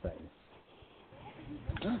on anything.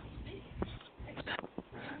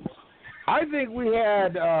 I think we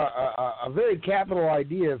had a very capital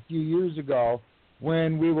idea a few years ago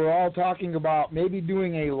when we were all talking about maybe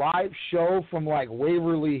doing a live show from like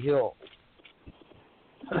Waverly Hills.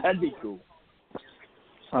 That'd be cool.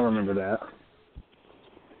 I remember that.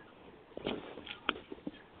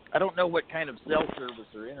 I don't know what kind of cell service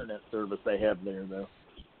or internet service they have there, though,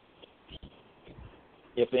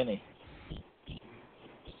 if any.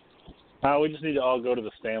 We just need to all go to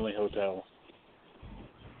the Stanley Hotel.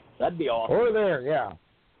 That'd be awesome. Or there, yeah.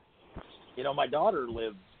 My daughter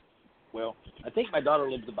lives, I think my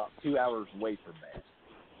daughter lives about 2 hours away from that.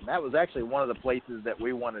 And that was actually one of the places that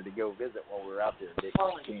we wanted to go visit while we were out there in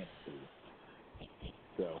Dixon, Kansas.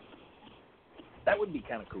 So that would be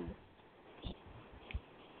kind of cool.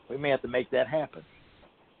 We may have to make that happen.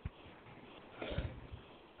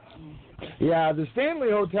 Yeah, the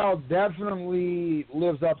Stanley Hotel definitely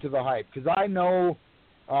lives up to the hype because I know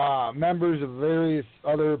members of various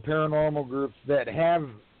other paranormal groups that have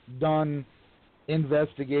done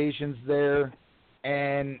investigations there,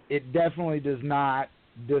 and it definitely does not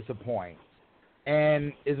disappoint.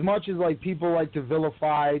 And as much as like people like to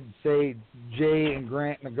vilify, say, Jay and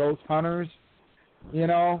Grant and the Ghost Hunters,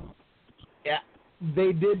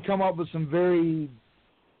 they did come up with some very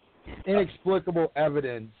inexplicable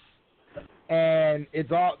evidence, and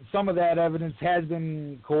some of that evidence has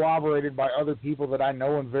been corroborated by other people that I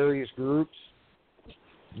know in various groups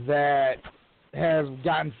that have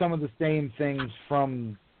gotten some of the same things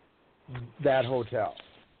from that hotel.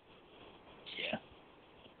 Yeah.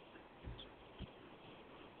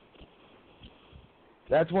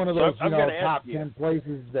 That's one of those, top 10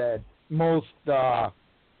 places that most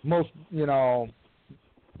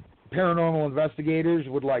paranormal investigators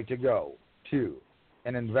would like to go to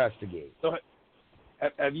and investigate. So,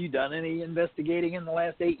 have you done any investigating in the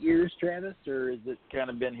last 8 years, Travis, or has it kind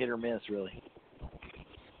of been hit or miss, really?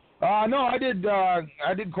 No, I did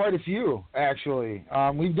quite a few actually.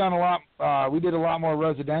 We've done a lot. We did a lot more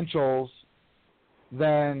residentials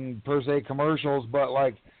than per se commercials, but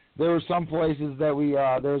like there were some places that we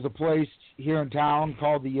there was a place here in town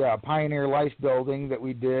called the Pioneer Life Building that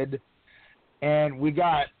we did, and we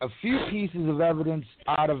got a few pieces of evidence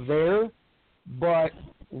out of there. But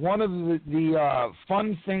one of the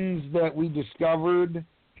fun things that we discovered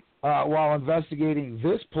while investigating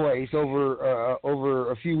this place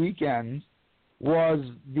over a few weekends was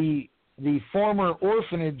the former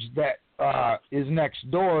orphanage that is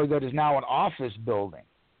next door that is now an office building.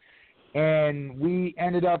 And we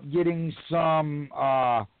ended up getting some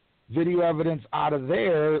video evidence out of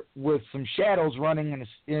there with some shadows running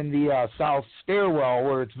in the south stairwell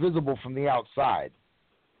where it's visible from the outside.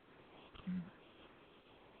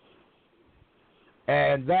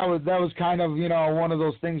 And that was kind of, one of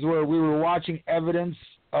those things where we were watching evidence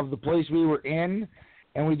of the place we were in,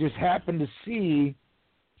 and we just happened to see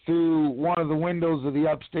through one of the windows of the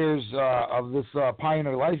upstairs of this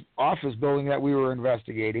Pioneer Life office building that we were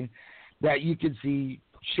investigating, that you could see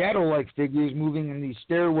shadow-like figures moving in the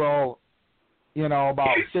stairwell,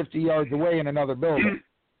 about 50 yards away in another building.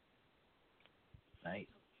 Nice.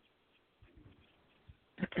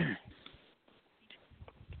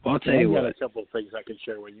 Well, I'll tell you what. I've got a couple of things I can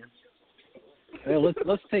share with you. Well,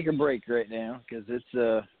 let's take a break right now because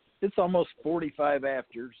it's almost 45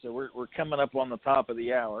 after, so we're coming up on the top of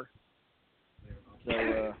the hour. So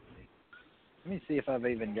let me see if I've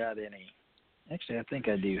even got any. Actually, I think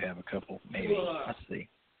I do have a couple. Maybe. Let's see.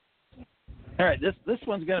 All right, this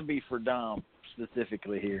one's going to be for Dom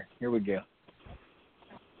specifically here. Here we go.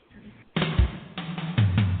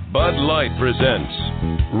 Bud Light presents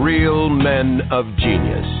Real Men of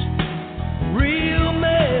Genius. Real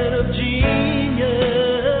Men of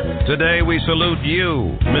Genius. Today we salute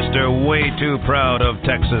you, Mr. Way Too Proud of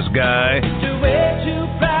Texas Guy. Mr. Way Too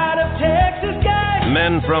Proud of Texas Guy.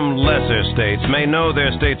 Men from lesser states may know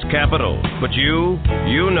their state's capital, but you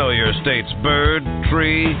know your state's bird,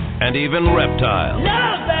 tree, and even reptile.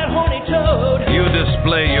 Love that horny toad. You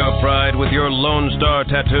display your pride with your Lone Star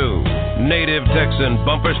tattoo, native Texan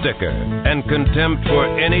bumper sticker, and contempt for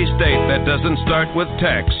any state that doesn't start with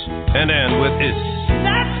Tex and end with is.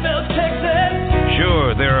 That spells Texas.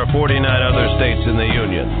 Sure, there are 49 other states in the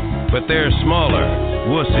Union, but they're smaller,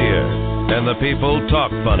 wussier, and the people talk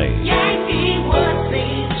funny. Yankee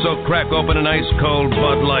wussy. So crack open an ice cold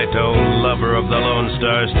Bud Light, oh lover of the Lone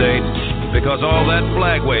Star State, because all that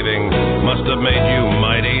flag waving must have made you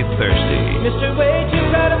mighty thirsty. Mr. Way Too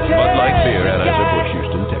Proud of Texas. Bud Light beer, Anheuser-Busch,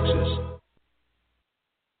 Houston, Texas.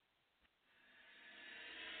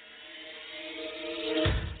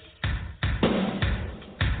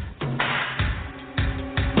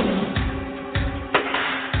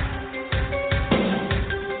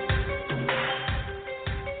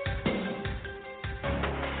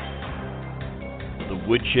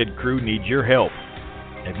 Woodshed crew needs your help.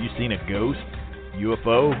 Have you seen a ghost,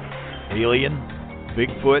 UFO, alien,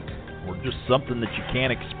 Bigfoot, or just something that you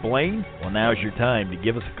can't explain? Well, now's your time to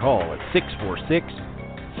give us a call at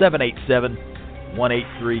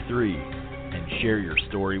 646-787-1833 and share your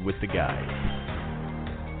story with the guys.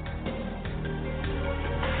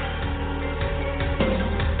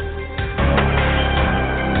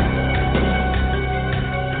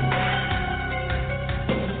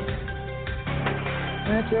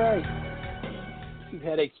 That's right. If you've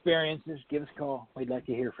had experiences, give us a call. We'd like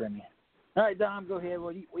to hear from you. All right, Dom, go ahead.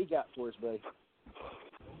 What do you got for us, buddy?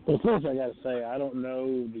 Well, first I got to say, I don't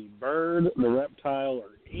know the bird, the reptile,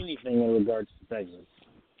 or anything in regards to Texas.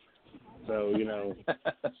 So,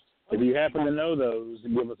 if you happen to know those,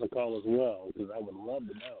 give us a call as well, because I would love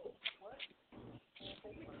to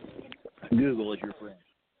know. Google is your friend.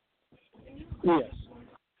 Yes.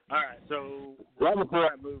 All right, so right before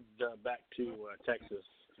I moved back to Texas,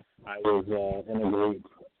 I was in a group,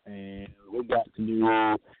 and we got to do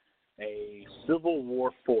a Civil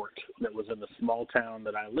War fort that was in the small town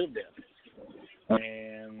that I lived in.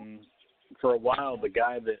 And for a while, the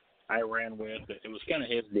guy that I ran with, it was kind of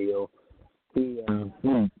his deal. He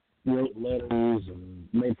wrote letters and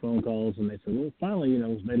made phone calls, and they said, well, finally,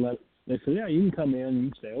 they said, yeah, you can come in,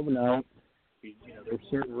 you can stay overnight. There's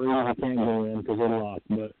certain rooms you can't go in because they're locked,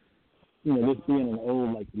 but this being an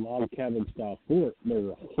old, log cabin style fort, there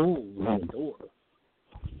were holes in the door.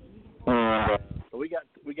 So we got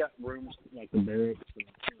rooms like the barracks, and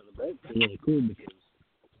the barracks were really cool because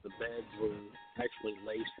the beds were actually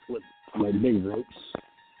laced with big ropes,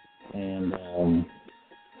 and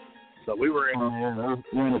so we were in there,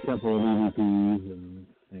 ran a couple of EVPs,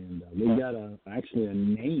 and we got actually a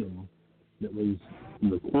name that was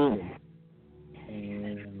recorded,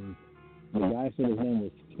 and the guy said his name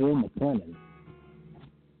was Phil McClellan.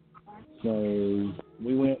 So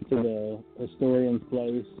we went to the historian's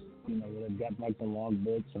place, where they've got the log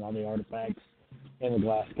books and all the artifacts in the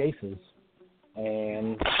glass cases.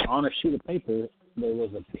 And on a sheet of paper, there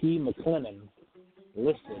was a P. McClellan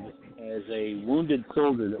listed as a wounded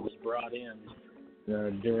soldier that was brought in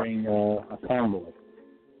during a convoy.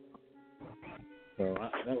 So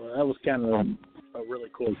that was kind of a really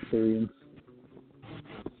cool experience.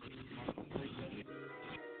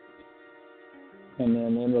 And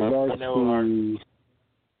then in regards to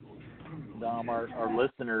Dom, our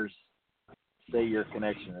listeners say your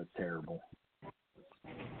connection is terrible.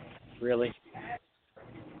 Really?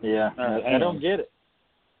 Yeah, I don't get it.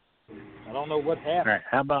 I don't know what happened. All right,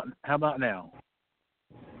 how about now?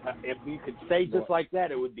 If you could stay just like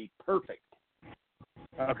that, it would be perfect.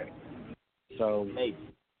 Okay. So maybe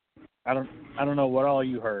I don't know what all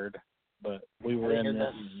you heard, but we were in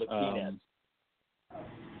this.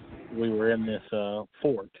 We were in this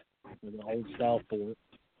fort, it was an old-style fort,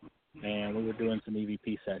 and we were doing some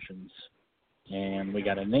EVP sessions, and we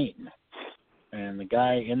got a name. And the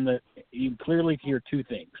guy you clearly hear two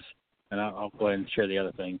things, and I'll go ahead and share the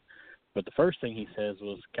other thing. But the first thing he says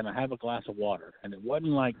was, can I have a glass of water? And it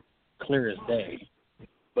wasn't clear as day,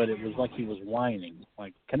 but it was like he was whining,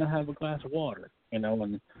 can I have a glass of water? And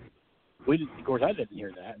of course, I didn't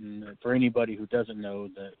hear that. And for anybody who doesn't know,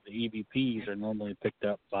 the EVPs are normally picked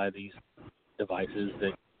up by these devices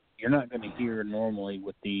that you're not going to hear normally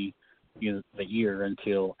with the ear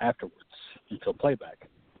until afterwards, until playback.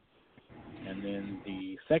 And And then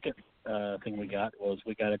the second thing we got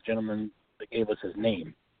a gentleman that gave us his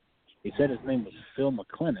name. He said his name was Phil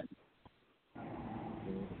McLennan.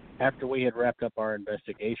 After we had wrapped up our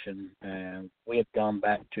investigation, and we had gone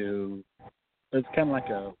back to, it's kind of like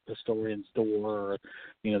a historian's store, or,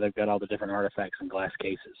 they've got all the different artifacts in glass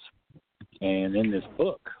cases. And in this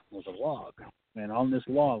book was a log, and on this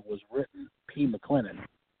log was written P. McLennan,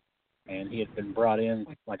 and he had been brought in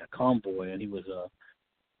like a convoy, and he was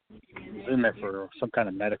in there for some kind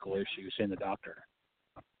of medical issue, seeing the doctor.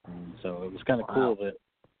 So it was kind of cool that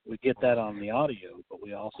we get that on the audio, but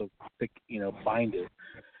we also find it.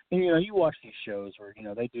 And, you watch these shows where,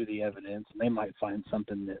 they do the evidence, and they might find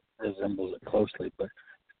something that resembles it closely. But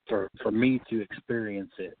for me to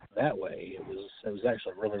experience it that way, it was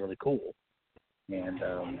actually really, really cool. And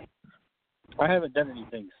I haven't done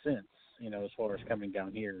anything since, as far as coming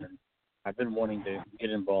down here. And I've been wanting to get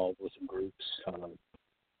involved with some groups.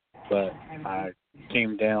 But I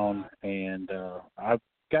came down, and I've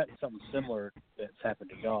gotten something similar that's happened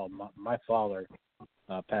to y'all. My father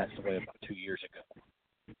passed away about 2 years ago.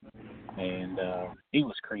 And he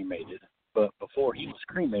was cremated. But before he was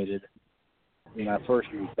cremated, when I first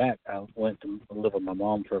moved back, I went to live with my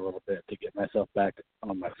mom for a little bit to get myself back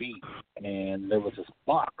on my feet. And there was this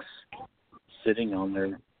box sitting on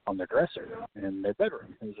their dresser in their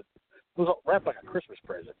bedroom. It was wrapped like a Christmas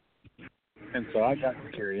present. And so I got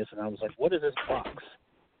curious, and I was like, "What is this box?"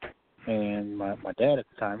 And my dad at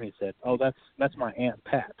the time, he said, "Oh, that's my Aunt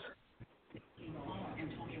Pat."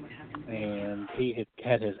 And he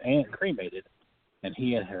had his aunt cremated, and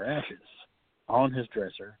he had her ashes on his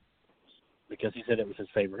dresser because he said it was his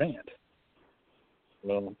favorite aunt.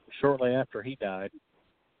 Well, shortly after he died,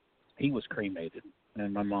 he was cremated,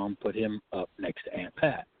 and my mom put him up next to Aunt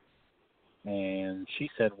Pat. And she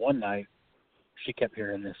said one night she kept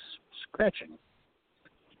hearing this scratching.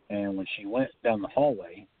 And when she went down the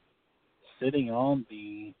hallway, sitting on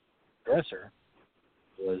the dresser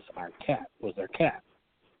was their cat.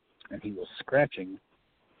 And he was scratching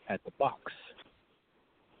at the box,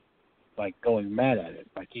 like going mad at it,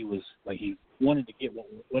 like he wanted to get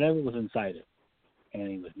whatever was inside it, and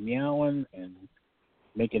he was meowing and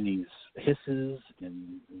making these hisses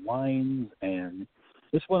and whines, and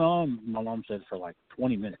this went on, my mom said, for like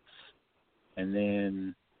 20 minutes, and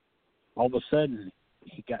then all of a sudden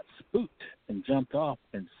he got spooked and jumped off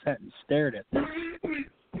and sat and stared at this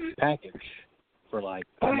package for like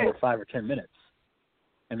another 5 or 10 minutes.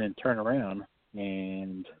 And then turned around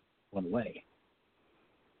and went away.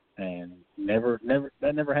 And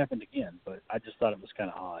that never happened again. But I just thought it was kind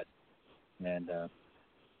of odd. And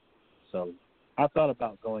so I thought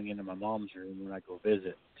about going into my mom's room when I go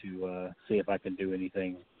visit to see if I can do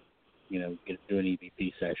anything, do an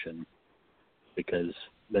EVP session, because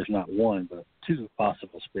there's not one but two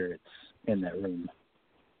possible spirits in that room.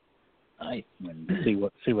 And see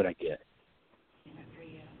what I get.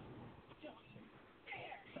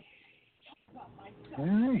 All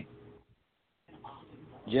right.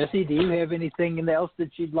 Jesse, do you have anything else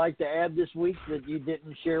that you'd like to add this week that you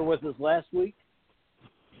didn't share with us last week?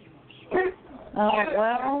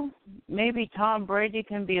 Well, maybe Tom Brady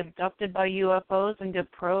can be abducted by UFOs and get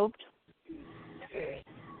probed.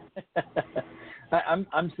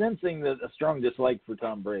 I'm sensing a strong dislike for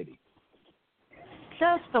Tom Brady.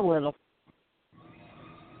 Just a little.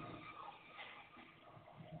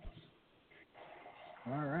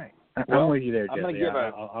 All right. I'm with you there, Jesse. I'm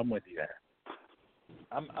with you there.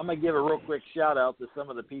 I'm going to give a real quick shout-out to some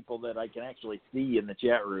of the people that I can actually see in the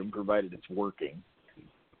chat room, provided it's working.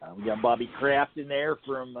 We got Bobby Kraft in there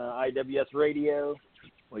from IWS Radio.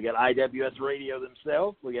 We got IWS Radio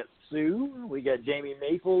themselves. We got Sue. We got Jamie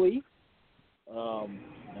Mayfoley. And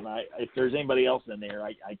if there's anybody else in there,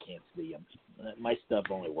 I can't see them. My stuff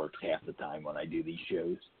only works half the time when I do these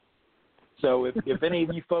shows. So if any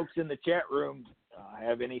of you folks in the chat room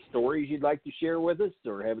have any stories you'd like to share with us,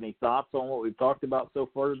 or have any thoughts on what we've talked about so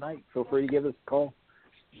far tonight, feel free to give us a call,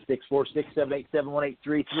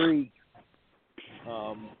 646-787-1833.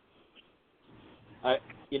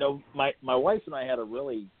 My wife and I had a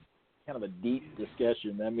really kind of a deep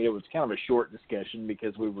discussion. I mean, it was kind of a short discussion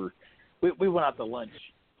because we went out to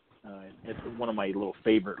lunch at one of my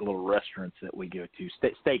favorite little restaurants that we go to,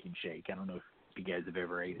 Steak and Shake. I don't know if you guys have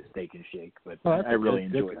ever ate a Steak and Shake, but I really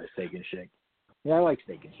enjoy the Steak and Shake. Yeah, I like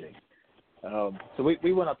Steak and Shake. So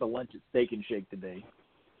we went out to lunch at Steak and Shake today,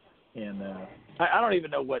 and I don't even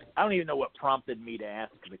know what prompted me to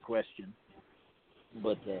ask the question,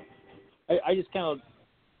 but I just kind of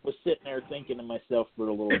was sitting there thinking to myself for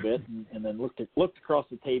a little bit, and then looked across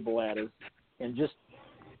the table at her, and just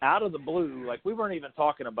out of the blue, like we weren't even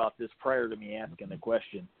talking about this prior to me asking the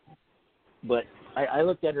question, But I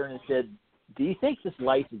looked at her and said, "Do you think this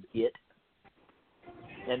life is it?"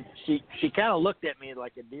 And she kind of looked at me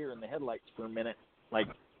like a deer in the headlights for a minute, like,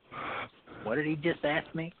 "What did he just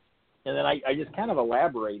ask me?" And then I just kind of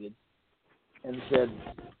elaborated and said,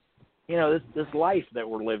 "You know, this life that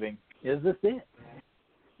we're living, is this it?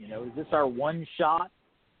 You know, is this our one shot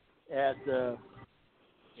at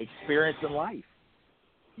experiencing life?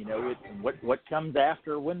 You know, what comes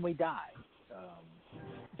after when we die?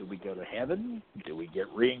 Do we go to heaven? Do we get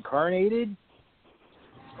reincarnated?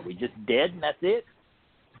 Are we just dead and that's it?"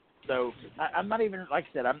 So I'm not even, like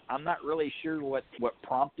I said, I'm not really sure what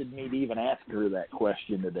prompted me to even ask her that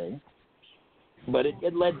question today. But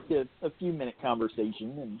it led to a few minute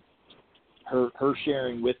conversation and her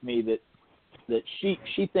sharing with me that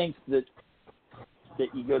she thinks that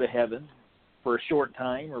you go to heaven for a short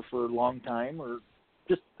time or for a long time or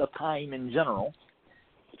just a time in general,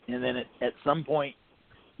 and then at some point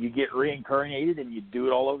you get reincarnated and you do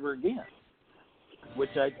it all over again, which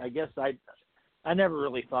I guess I never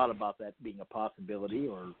really thought about that being a possibility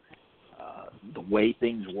or the way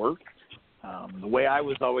things work. The way I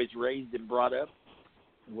was always raised and brought up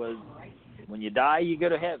was when you die, you go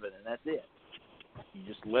to heaven, and that's it. You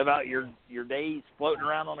just live out your days floating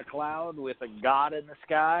around on a cloud with a god in the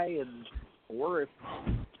sky, or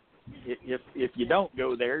if you don't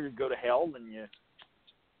go there, you go to hell and you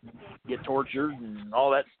get tortured and all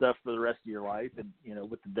that stuff for the rest of your life, and you know,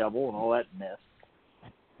 with the devil and all that mess.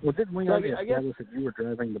 Well, didn't we already establish that you were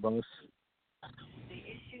driving the bus?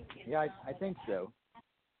 Yeah, I think so.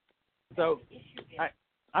 So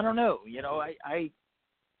I don't know. You know,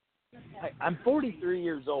 I'm 43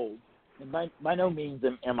 years old, and by no means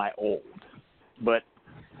am I old, but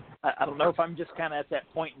I don't know if I'm just kind of at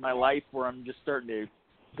that point in my life where I'm just starting to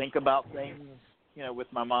think about things. You know,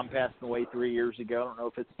 with my mom passing away 3 years ago, I don't know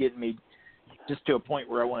if it's getting me just to a point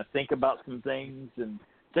where I want to think about some things and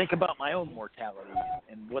think about my own mortality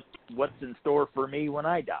and what's in store for me when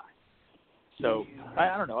I die. So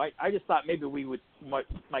I don't know. I just thought maybe we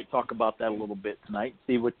might talk about that a little bit tonight.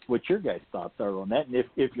 See what your guys' thoughts are on that. And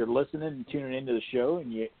if you're listening and tuning into the show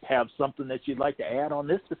and you have something that you'd like to add on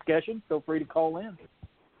this discussion, feel free to call in.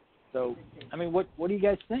 So I mean, what do you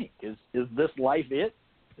guys think? Is this life it?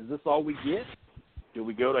 Is this all we get? Do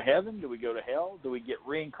we go to heaven? Do we go to hell? Do we get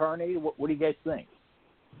reincarnated? What do you guys think?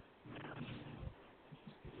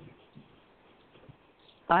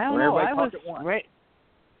 I don't know. I was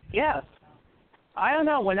yes. I don't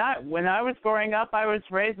know. When I was growing up, I was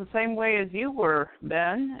raised the same way as you were,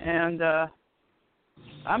 Ben, and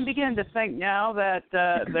I'm beginning to think now that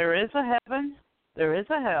there is a heaven, there is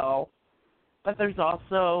a hell, but there's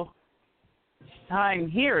also time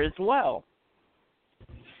here as well.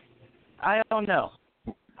 I don't know.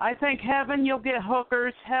 I think heaven you'll get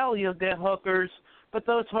hookers, hell you'll get hookers, but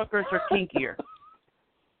those hookers are kinkier.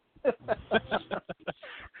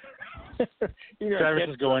 Travis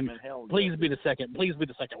is going, please be the second. Please be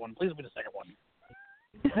the second one. Please be the second one.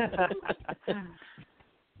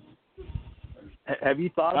 Have you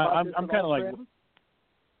thought about this? I'm kind of like...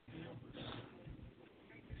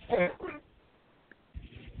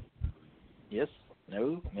 Yes?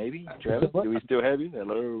 No? Maybe? Travis, do we still have you?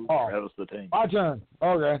 Hello? Travis the Tank. My turn.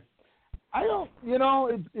 Okay. I don't, you know,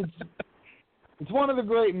 it's one of the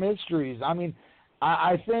great mysteries. I mean,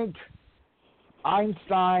 I think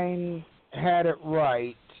Einstein had it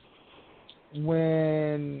right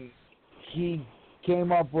when he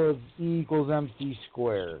came up with E = mc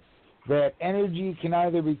squared, that energy can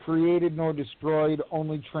neither be created nor destroyed,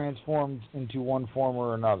 only transformed into one form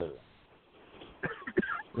or another.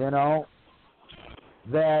 You know,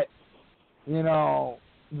 that, you know,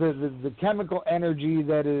 the chemical energy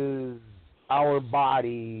that is our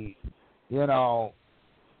body, you know,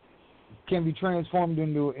 can be transformed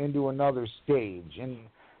into another stage. And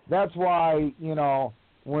that's why, you know,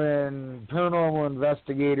 when paranormal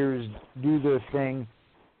investigators do their thing,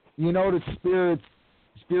 you notice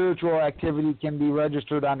spiritual activity can be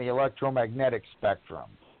registered on the electromagnetic spectrum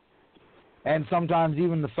and sometimes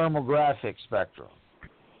even the thermographic spectrum.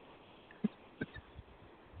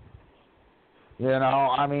 You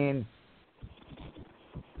know, I mean,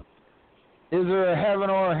 is there a heaven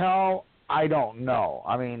or a hell? I don't know.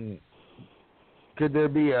 I mean, could there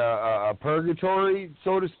be a purgatory,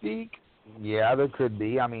 so to speak? Yeah, there could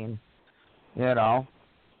be. I mean, you know.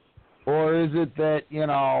 Or is it that, you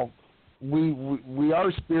know, we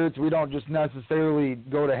are spirits, we don't just necessarily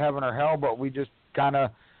go to heaven or hell, but we just kind of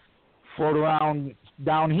float around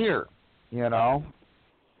down here, you know,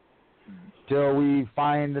 till we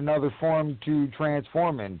find another form to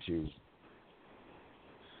transform into.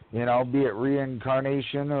 You know, be it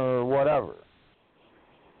reincarnation or whatever.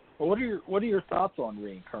 Well, what are your thoughts on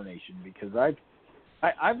reincarnation? Because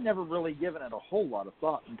I've never really given it a whole lot of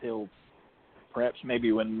thought until perhaps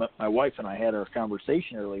maybe when my wife and I had our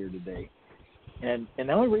conversation earlier today. And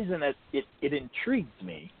the only reason that it intrigues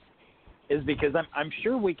me is because I'm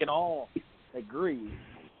sure we can all agree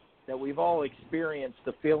that we've all experienced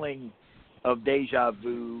the feeling of deja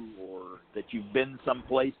vu, or that you've been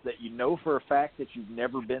someplace that you know for a fact that you've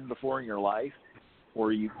never been before in your life,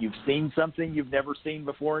 or you've seen something you've never seen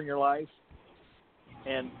before in your life,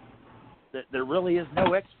 and that there really is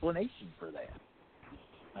no explanation for that.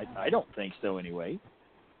 I don't think so anyway.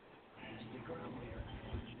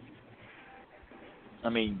 I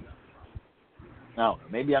mean, I don't know,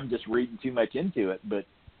 maybe I'm just reading too much into it, but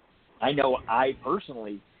I know I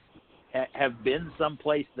personally have been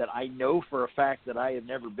someplace that I know for a fact that I have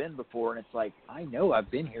never been before, and it's like, I know I've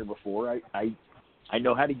been here before. I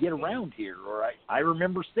know how to get around here, or I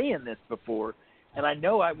remember seeing this before, and I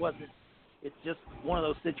know I wasn't. It's just one of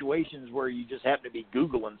those situations where you just happen to be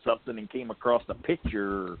Googling something and came across a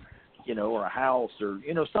picture, or a house, or,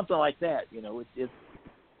 something like that.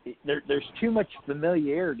 There's too much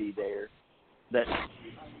familiarity there that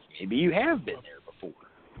maybe you have been there before.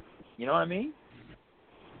 You know what I mean?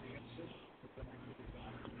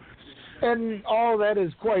 And all that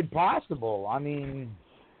is quite possible. I mean,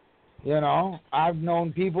 I've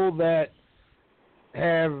known people that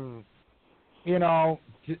have,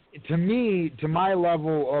 to me, to my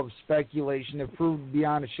level of speculation, have proved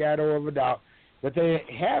beyond a shadow of a doubt that they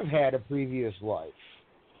have had a previous life.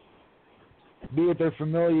 Be it their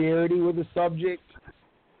familiarity with the subject,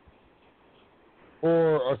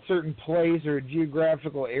 or a certain place or a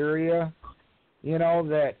geographical area,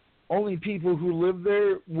 that only people who live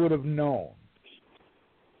there would have known.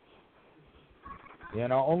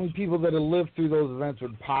 Only people that have lived through those events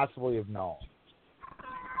would possibly have known.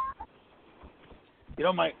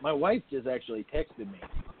 My wife just actually texted me,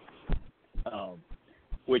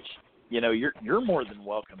 which, you're more than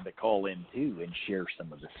welcome to call in too and share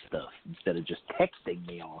some of this stuff instead of just texting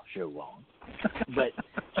me all show long. But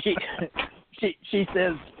she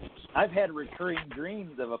says, I've had recurring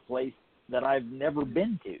dreams of a place that I've never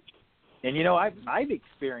been to. And, I've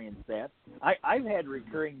experienced that. I've had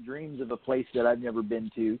recurring dreams of a place that I've never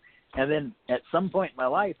been to. And then at some point in my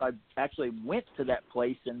life, I actually went to that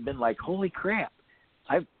place and been like, holy crap,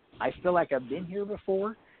 I feel like I've been here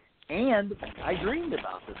before, and I dreamed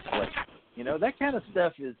about this place. That kind of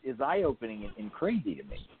stuff is eye-opening and crazy to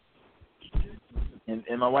me.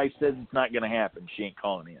 And my wife says it's not going to happen. She ain't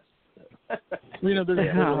calling in. So.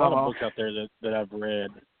 There's a lot of books out there that I've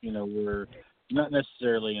read, where not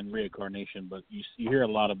necessarily in reincarnation, but you hear a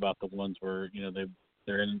lot about the ones where,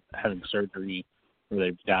 they're having surgery, or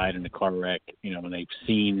they've died in a car wreck, and they've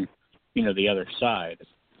seen, the other side.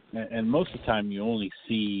 And most of the time you only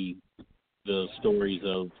see the stories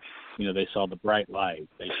of, they saw the bright light.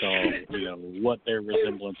 They saw, what their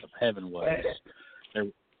resemblance of heaven was. There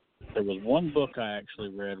was one book I actually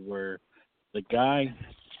read where the guy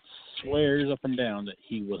swears up and down that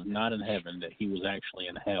he was not in heaven, that he was actually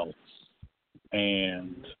in hell.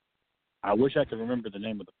 And I wish I could remember the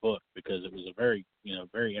name of the book, because it was a very,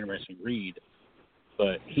 very interesting read.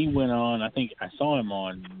 But he went on, I think I saw him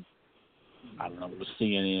on, I don't know, it was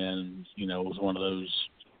CNN, it was one of those,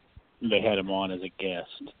 they had him on as a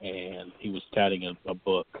guest, and he was touting a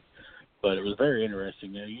book. But it was very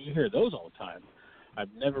interesting. You hear those all the time.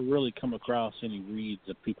 I've never really come across any reads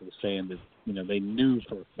of people saying that, they knew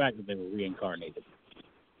for a fact that they were reincarnated.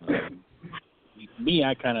 Me,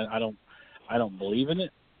 I don't believe in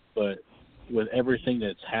it, but with everything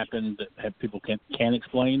that's happened that people can't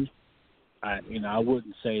explain, I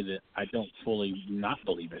wouldn't say that I don't fully not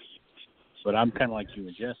believe it. But I'm kind of like you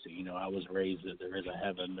and Jesse. I was raised that there is a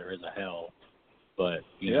heaven, there is a hell. But,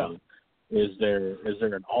 you know, is there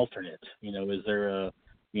an alternate? Is there a,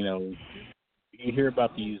 you hear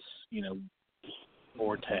about these,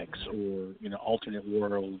 vortex or, alternate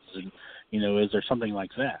worlds, and, is there something like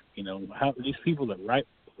that? How these people that write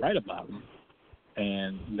about them,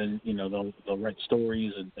 and then, they'll write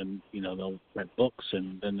stories and they'll write books,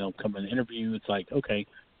 and then they'll come and interview. It's like, okay,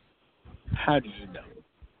 how do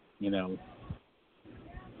you know?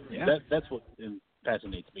 That's what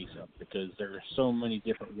fascinates me some, because there are so many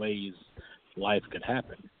different ways life could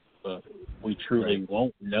happen, but we truly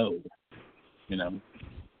won't know,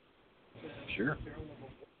 Sure.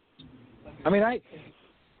 I mean,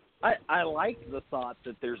 I like the thought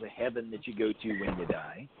that there's a heaven that you go to when you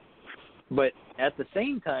die, but at the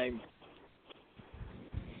same time,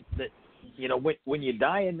 that when you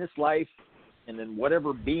die in this life, and then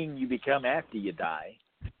whatever being you become after you die,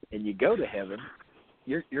 and you go to heaven,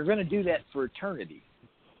 you're going to do that for eternity.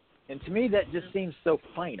 And to me, that just seems so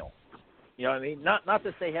final. You know what I mean? Not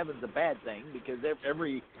to say heaven's a bad thing, because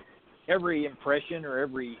every impression or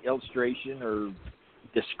every illustration or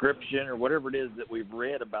description or whatever it is that we've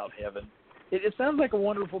read about heaven, it sounds like a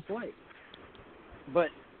wonderful place. But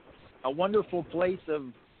a wonderful place of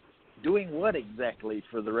doing what exactly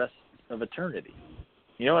for the rest of eternity?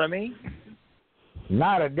 You know what I mean?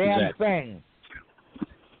 Not a damn thing.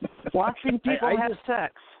 Watching people have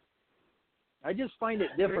sex. I just find it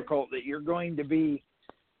difficult that you're going to be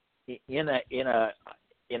in a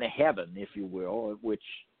heaven, if you will, which,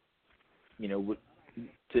 you know,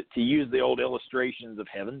 to use the old illustrations of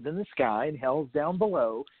heaven's in the sky and hell's down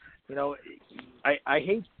below. You know, I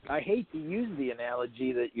hate to use the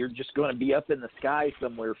analogy that you're just going to be up in the sky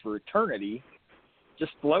somewhere for eternity,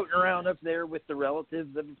 just floating around up there with the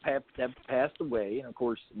relatives that have passed away, and of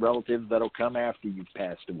course relatives that'll come after you've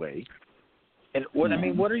passed away. And what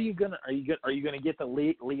are you gonna get to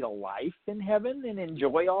lead a life in heaven and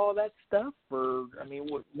enjoy all of that stuff? Or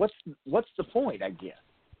what's the point? I guess.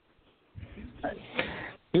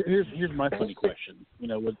 Here's my funny question. You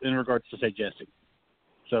know, in regards to, say, Jesse.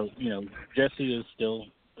 So, you know, Jesse is still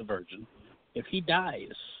a virgin. If he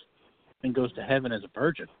dies and goes to heaven as a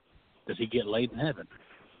virgin, does he get laid in heaven?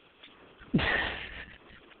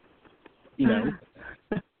 You know.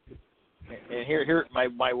 And here,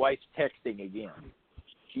 my wife's texting again.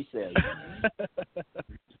 She says,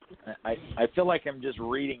 I feel like I'm just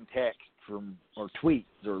reading text or tweets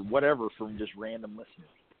or whatever from just random listeners.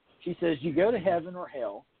 She says, you go to heaven or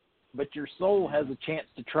hell, but your soul has a chance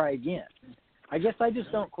to try again. I guess I just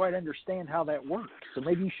don't quite understand how that works. So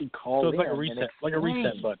maybe you should call in. So it's like a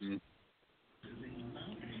reset button.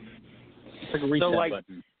 It's like a reset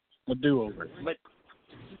button. A do-over. But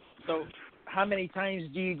so how many times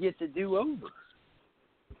do you get to do over?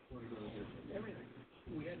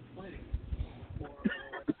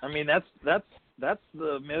 I mean, that's the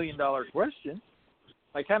 $1 million question.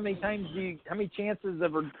 Like, how many chances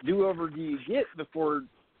of a do-over do you get before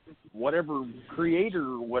whatever creator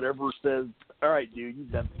or whatever says, all right, dude,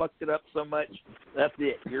 you've done fucked it up so much, that's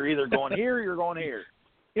it. You're either going here or you're going here.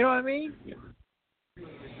 You know what I mean?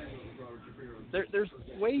 There's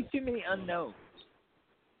way too many unknowns.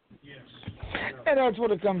 And that's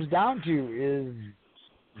what it comes down to, is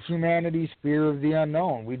humanity's fear of the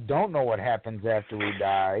unknown. We don't know what happens after we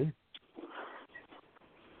die.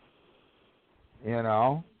 You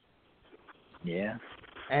know? Yeah.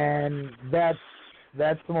 And that's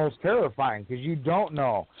the most terrifying, because you don't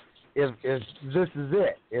know if this is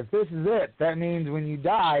it. If this is it, that means when you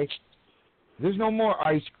die, there's no more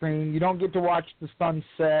ice cream. You don't get to watch the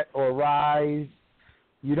sunset or rise.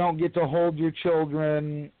 You don't get to hold your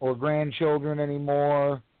children or grandchildren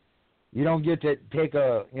anymore. You don't get to take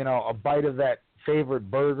a bite of that favorite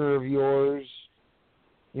burger of yours.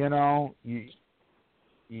 You know, it's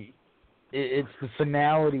the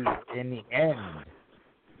finality in the end.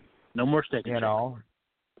 No more steak. You know.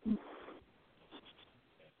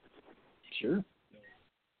 Sure.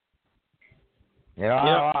 Yeah,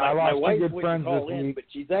 I my lost wife two good wouldn't friends call this in, week. but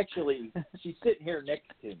she's sitting here next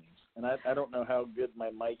to me, and I don't know how good my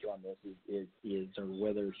mic on this is or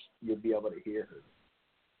whether you'll be able to hear her.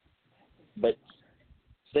 But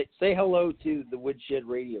say hello to the Woodshed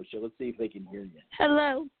Radio Show. Let's see if they can hear you.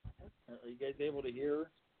 Hello. Are you guys able to hear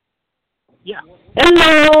her? Yeah.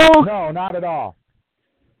 Hello. No, not at all.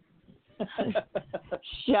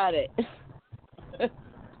 Shut it. You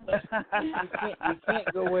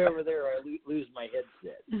can't go way over there or I lose my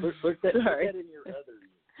headset. Put that in your other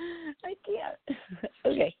ear. I can't.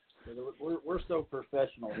 Okay. We're so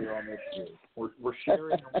professional here on this show. We're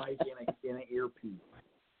sharing a mic in an earpiece.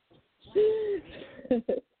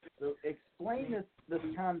 So explain this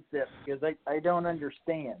concept, because I don't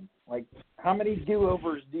understand. Like, how many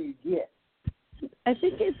do-overs do you get? I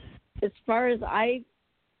think it's, as far as I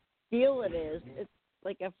feel it's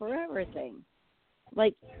like a forever thing.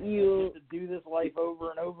 Like, you to do this life over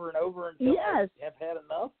and over and over until you have had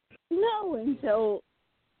enough? No, until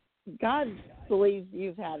God believes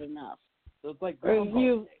you've had enough. So it's like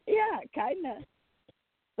Groundhog Day. Yeah, kind of.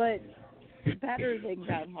 But better than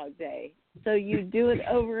Groundhog Day. So you do it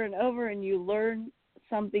over and over, and you learn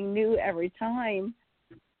something new every time.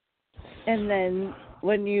 And then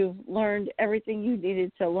when you've learned everything you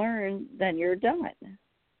needed to learn, then you're done.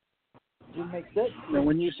 It makes sense. Now,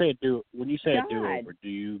 when you say a do-over, do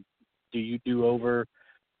you do over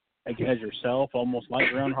as yourself, almost like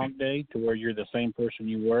Groundhog Day, to where you're the same person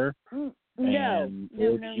you were? No.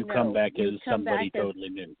 Or do you come back as somebody totally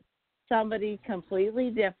new? Somebody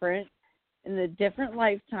completely different in a different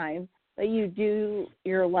lifetime, but you do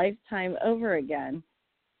your lifetime over again.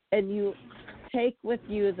 And you take with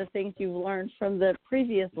you the things you've learned from the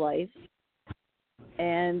previous life,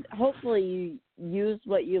 and hopefully you use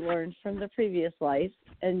what you learned from the previous life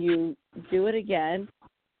and you do it again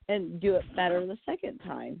and do it better the second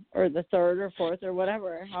time or the third or fourth or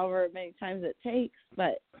whatever, however many times it takes.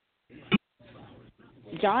 But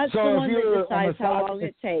God's the one that decides how long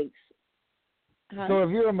it takes. Huh? So if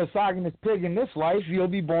you're a misogynist pig in this life, you'll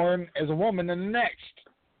be born as a woman in the next.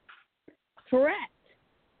 Correct.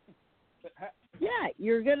 Yeah,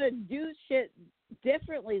 you're going to do shit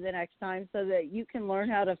differently the next time so that you can learn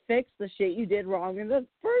how to fix the shit you did wrong in the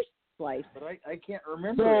first life. But I can't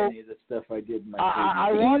remember any of the stuff I did in my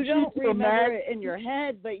You don't remember it in your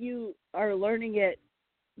head, but you are learning it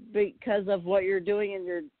because of what you're doing in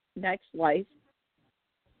your next life.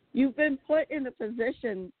 You've been put in a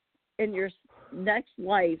position in your next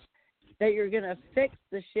life that you're going to fix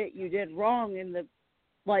the shit you did wrong in the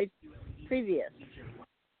life previous.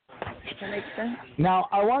 Does that make sense? Now,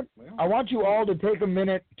 I want you all to take a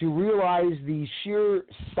minute to realize the sheer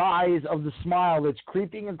size of the smile that's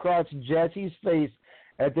creeping across Jesse's face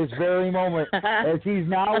at this very moment as he's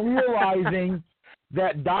now realizing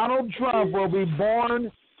that Donald Trump will be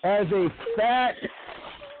born as a fat,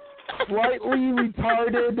 slightly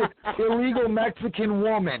retarded, illegal Mexican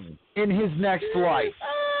woman in his next life.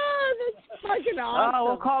 Oh, that's fucking awesome. Oh,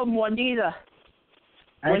 we'll call him Juanita.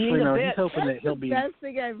 Actually, no, he's hoping that he'll be... That's the best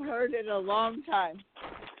thing I've heard in a long time.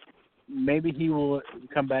 Maybe he will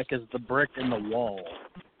come back as the brick in the wall.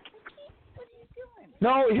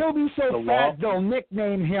 No, he'll be so The fat Wall? they'll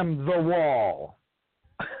nickname him The Wall.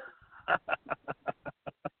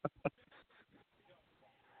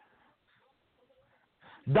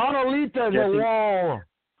 Donalita Jesse. The Wall.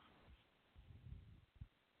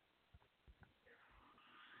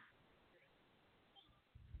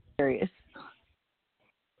 Serious.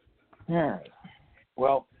 All right.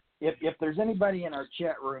 Well, if there's anybody in our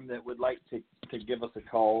chat room that would like to give us a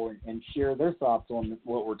call and share their thoughts on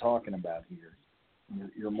what we're talking about here,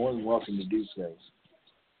 you're more than welcome to do so.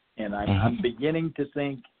 And I'm beginning to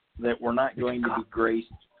think that we're not going to be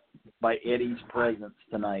graced by Eddie's presence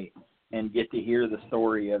tonight and get to hear the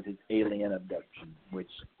story of his alien abduction,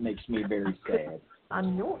 which makes me very sad.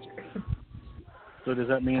 I'm yours. So does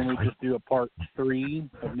that mean we just do a part 3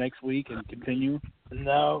 of next week and continue?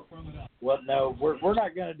 No. Well, no, we're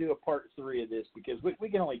not going to do a part 3 of this because we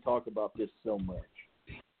can only talk about this so much.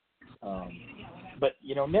 But,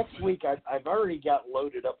 next week I've already got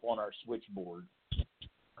loaded up on our switchboard.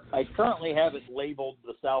 I currently have it labeled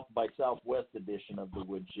the South by Southwest edition of the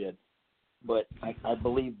Woodshed, but I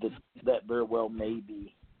believe that very well may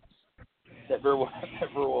be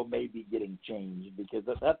getting changed because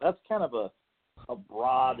that's kind of a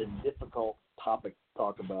broad and difficult topic to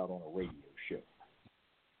talk about on a radio show.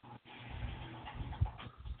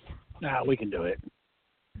 Nah, we can do it.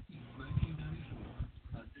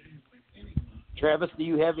 Travis, do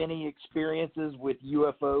you have any experiences with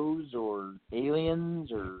UFOs or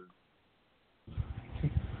aliens or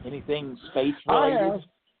anything space related?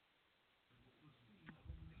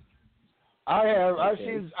 I have.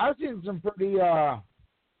 Okay. I've seen some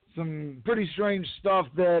pretty strange stuff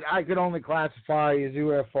that I could only classify as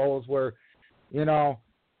UFOs, where,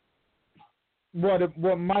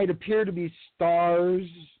 what might appear to be stars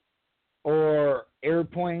or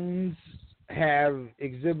airplanes have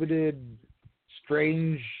exhibited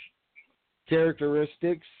strange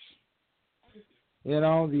characteristics. This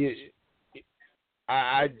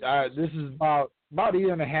is about a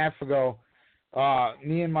year and a half ago.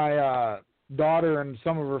 Me and my daughter and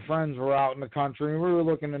some of her friends were out in the country, and we were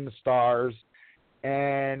looking in the stars,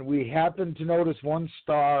 and we happened to notice one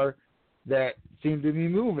star that seemed to be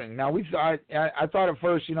moving. Now, I thought at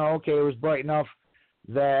first, okay, it was bright enough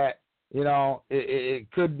that,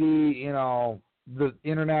 it could be, the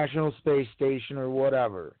International Space Station or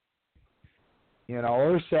whatever,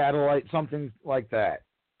 or satellite, something like that.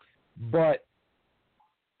 But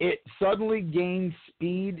it suddenly gained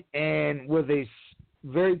speed and with a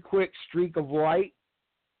very quick streak of light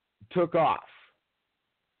took off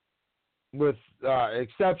with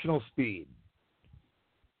exceptional speed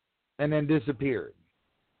and then disappeared.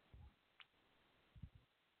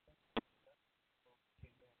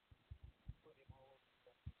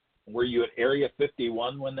 Were you at Area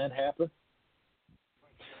 51 when that happened?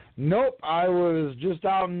 Nope, I was just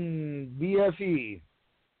out in BFE.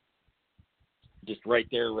 Just right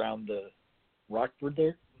there around the Rockford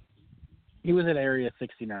there? He was at Area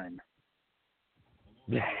 69.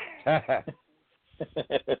 How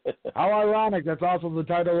ironic, that's also the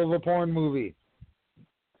title of a porn movie.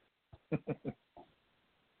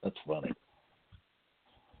 That's funny.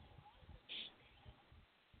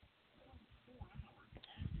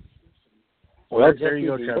 Well, there you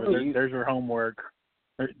go, Trevor. There's your homework.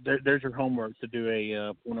 There's your homework to do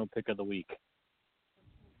a porno pick of the week.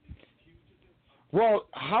 Well,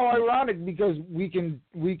 how ironic, because we can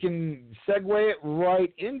segue it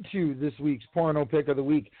right into this week's porno pick of the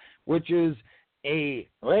week, which is a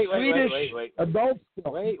Swedish adult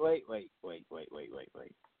film. Wait. What do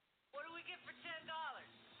we get for $10?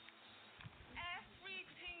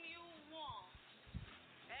 Everything you want.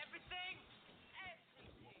 Everything.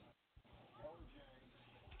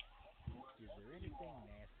 Is there anything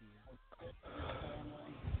nastier?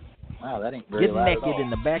 Wow, that ain't very Getting loud at naked all. in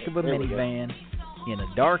the back of a minivan in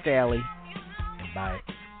a dark alley, and by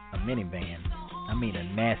a minivan, I mean a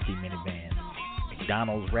nasty minivan.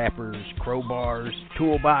 McDonald's wrappers, crowbars,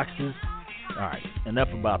 toolboxes. All right, enough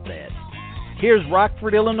about that. Here's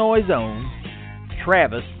Rockford, Illinois' own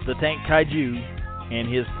Travis, the Tank Kaiju,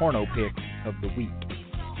 and his porno pick of the week.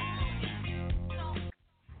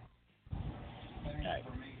 Right.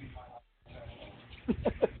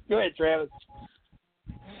 Go ahead, Travis.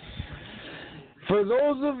 For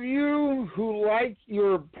those of you who like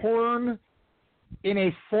your porn in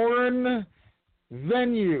a foreign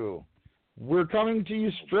venue, we're coming to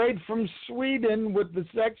you straight from Sweden with the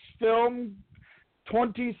sex film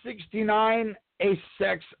 2069, A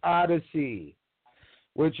Sex Odyssey,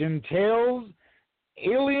 which entails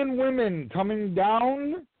alien women coming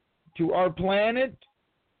down to our planet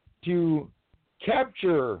to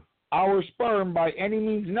capture our sperm by any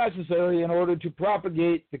means necessary in order to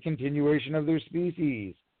propagate the continuation of their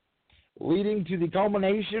species, leading to the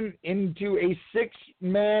culmination into a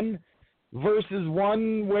 6-man versus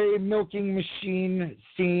one-way milking machine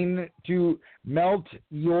scene to melt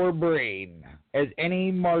your brain, as any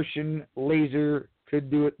Martian laser could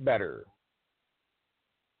do it better.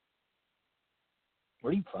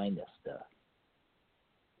 Where do you find this stuff?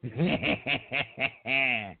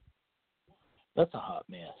 That's a hot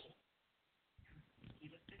mess.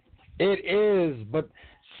 It is, but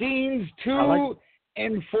scenes 2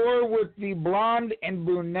 and 4 with the blonde and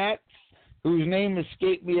brunettes, whose name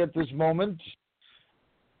escaped me at this moment,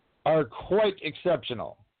 are quite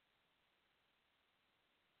exceptional.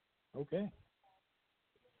 Okay.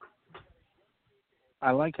 I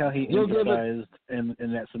like how he emphasized in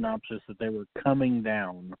that synopsis that they were coming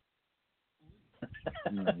down.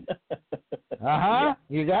 Yeah.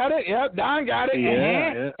 You got it? Yep, Don got it.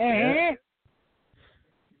 Yeah.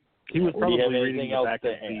 He was probably reading the back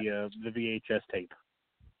of the VHS tape.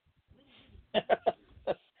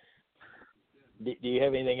 Do you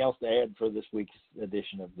have anything else to add for this week's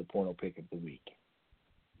edition of the Porno Pick of the Week?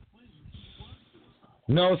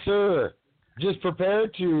 No, sir. Just prepare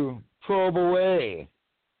to probe away.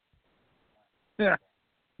 Yeah.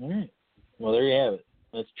 All right. Well, there you have it.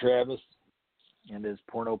 That's Travis and his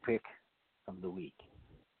Porno Pick of the Week.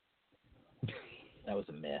 That was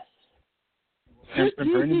a mess.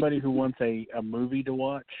 And for anybody who wants a movie to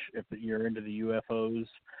watch, if you're into the UFOs,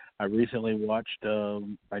 I recently watched,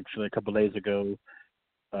 actually a couple days ago,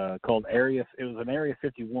 called Area. It was an Area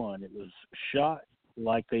 51. It was shot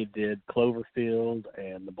like they did Cloverfield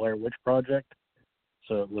and the Blair Witch Project.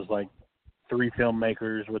 So it was like 3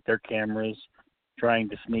 filmmakers with their cameras trying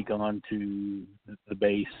to sneak onto the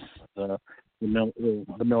base, the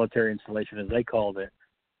military installation, as they called it,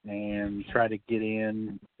 and try to get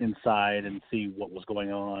inside and see what was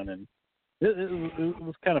going on. And it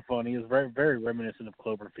was kind of funny. It was very, very reminiscent of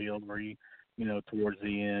Cloverfield, where you know, towards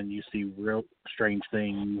the end you see real strange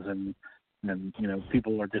things and you know,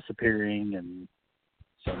 people are disappearing. And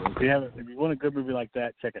so if you want a good movie like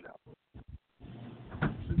that, check it out.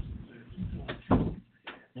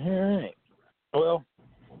 All right. Well,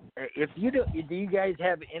 if you do you guys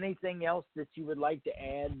have anything else that you would like to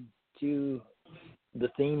add to the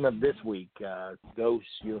theme of this week? Ghosts,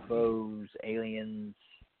 UFOs, aliens,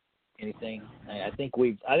 anything? I think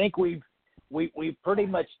we've pretty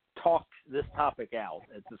much talked this topic out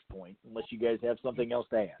at this point, unless you guys have something else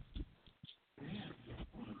to add.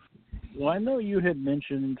 Well, I know you had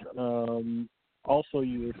mentioned also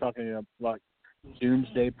you were talking about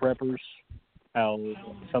doomsday preppers, how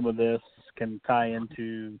some of this can tie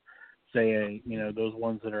into, say, those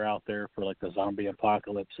ones that are out there for like the zombie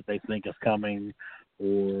apocalypse that they think is coming,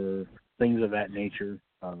 or things of that nature,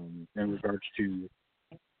 in regards to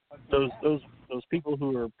those people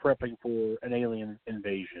who are prepping for an alien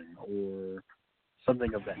invasion or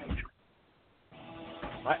something of that nature.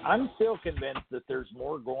 I'm still convinced that there's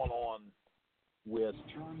more going on with,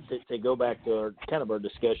 to go back to our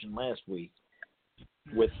discussion last week,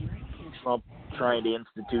 with Trump trying to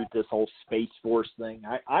institute this whole Space Force thing.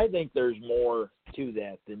 I think there's more to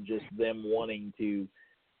that than just them wanting to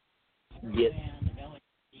get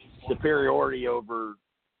superiority over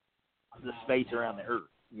the space around the Earth,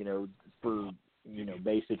 for,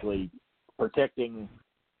 basically protecting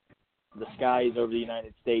the skies over the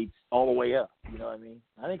United States all the way up. You know what I mean?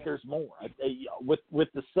 I think there's more. With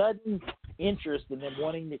the sudden interest in them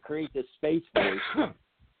wanting to create this Space Force,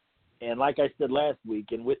 and like I said last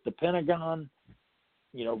week, and with the Pentagon,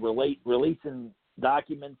 releasing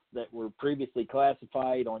documents that were previously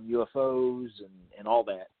classified on UFOs and all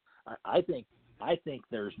that, I think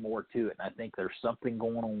there's more to it, and I think there's something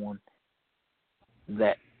going on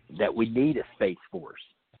that we need a Space Force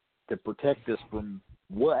to protect us from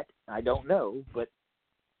what, I don't know, but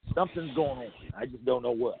something's going on. I just don't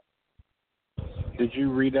know what. Did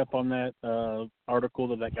you read up on that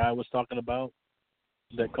article that guy was talking about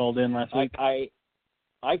that called in last week? I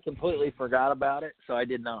completely forgot about it, so I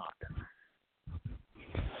did not.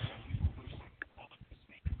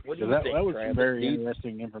 What do you think, that was Travis? some very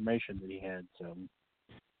interesting information that he had. So,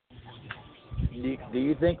 do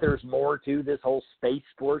you think there's more to this whole Space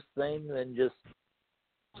Force thing than just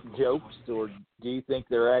jokes, or do you think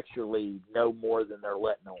they're actually know more than they're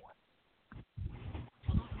letting on?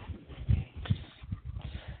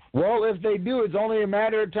 Well, if they do, it's only a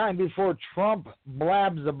matter of time before Trump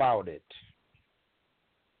blabs about it.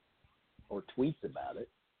 Or tweets about it.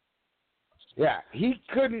 Yeah, he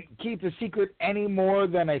couldn't keep a secret any more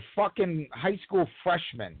than a fucking high school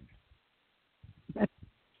freshman. That's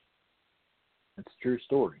a true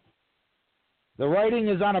story. The writing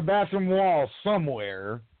is on a bathroom wall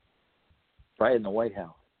somewhere. Right in the White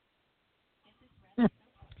House.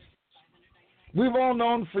 We've all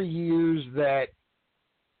known for years that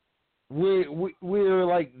we're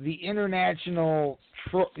like the international,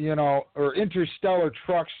 or interstellar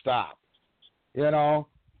truck stop.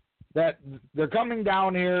 That they're coming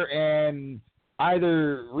down here and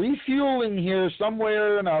either refueling here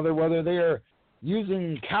somewhere or another, whether they're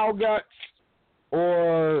using cow guts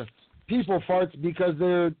or people farts because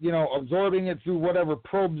they're, absorbing it through whatever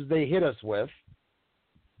probes they hit us with.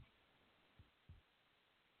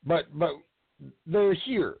 But they're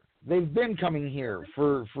here. They've been coming here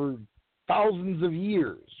for thousands of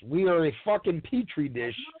years. We are a fucking petri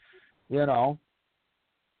dish,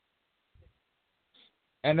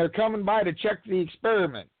 And they're coming by to check the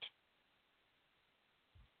experiment.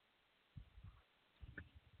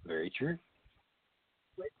 Very true.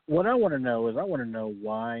 What I want to know is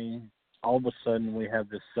why all of a sudden we have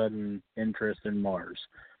this sudden interest in Mars.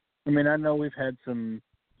 I mean, I know we've had some,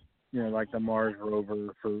 like the Mars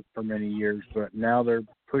rover for many years, but now they're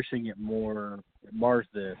pushing it more, Mars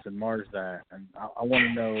this and Mars that, and I want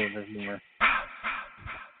to know if there's more.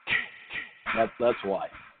 That's why.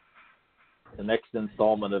 The next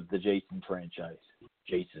installment of the Jason franchise.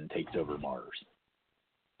 Jason takes over Mars.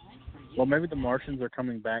 Well, maybe the Martians are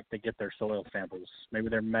coming back to get their soil samples. Maybe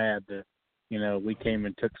they're mad that, we came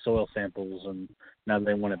and took soil samples and now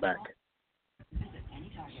they want it back.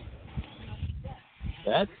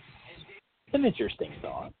 That's an interesting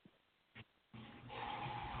thought.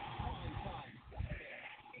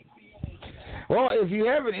 Well, if you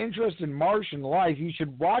have an interest in Martian life, you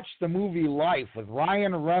should watch the movie Life with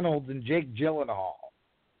Ryan Reynolds and Jake Gyllenhaal.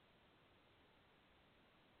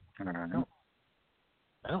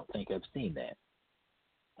 I don't think I've seen that.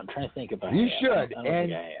 I'm trying to think about it. You should, I don't and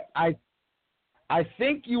think I have. I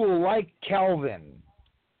think you will like Kelvin.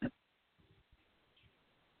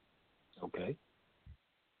 Okay.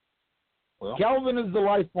 Well, Kelvin is the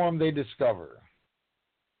life form they discover.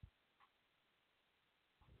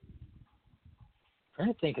 I'm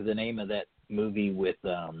trying to think of the name of that movie with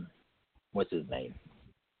what's his name?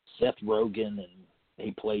 Seth Rogen, and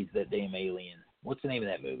he plays that damn alien. What's the name of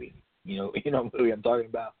that movie? You know what movie I'm talking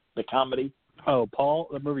about? The comedy? Oh, Paul,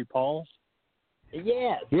 the movie Paul?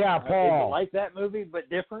 Yes. Yeah, Paul. Is it like that movie but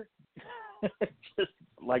different? Just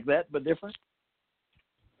like that but different?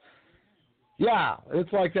 Yeah,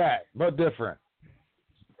 it's like that, but different.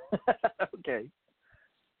 Okay.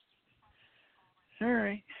 All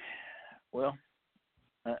right. Well,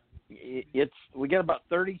 we got about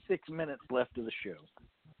 36 minutes left of the show.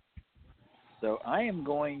 So I am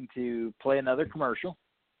going to play another commercial.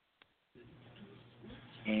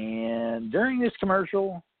 And during this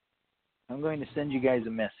commercial, I'm going to send you guys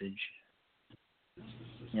a message.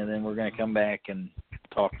 And then we're going to come back and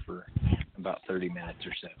talk for about 30 minutes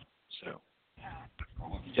or so. So,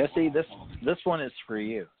 Jesse, this one is for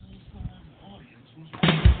you.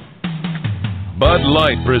 Bud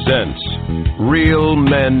Light presents Real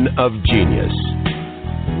Men of Genius.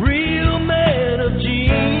 Real men of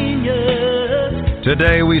genius.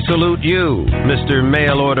 Today we salute you, Mr.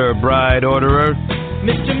 Mail Order Bride Orderer.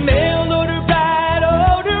 Mr. Mail Order Bride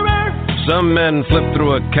Orderer. Some men flip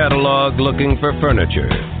through a catalog looking for furniture.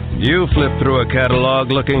 You flip through a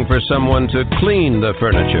catalog looking for someone to clean the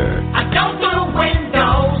furniture. I don't do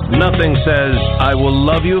windows. Nothing says, I will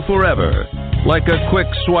love you forever, like a quick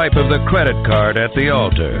swipe of the credit card at the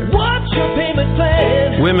altar. What's your payment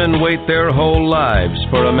plan? Women wait their whole lives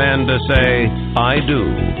for a man to say, I do.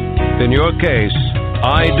 In your case,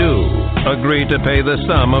 I do agree to pay the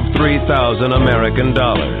sum of $3,000 American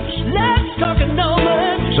dollars. Let's talk a moment.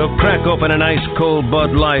 So crack open an ice-cold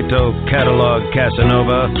Bud Light, oh catalog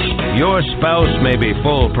Casanova. Your spouse may be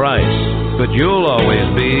full price, but you'll always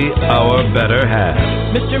be our better half.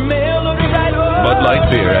 Mr. Mail Order right over. Bud Light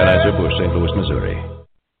Beer, Anheuser-Busch, St. Louis, Missouri.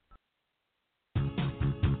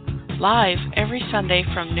 Live every Sunday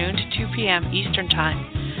from noon to 2 p.m. Eastern Time.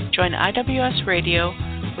 Join IWS Radio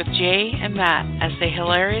with Jay and Matt as they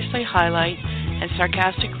hilariously highlight and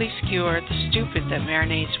sarcastically skewer the stupid that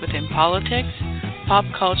marinates within politics, pop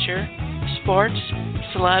culture, sports,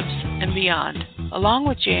 celebs, and beyond. Along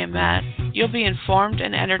with Jay and Matt, you'll be informed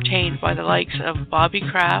and entertained by the likes of Bobby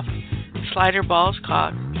Kraft, Slider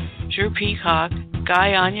Ballscock, Drew Peacock,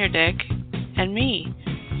 Guy on Your Dick, and me,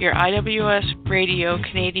 your IWS Radio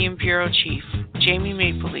Canadian Bureau Chief, Jamie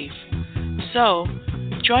Mapleleaf. So,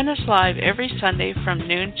 join us live every Sunday from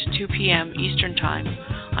noon to 2 p.m. Eastern Time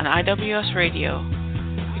on IWS Radio,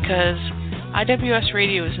 because IWS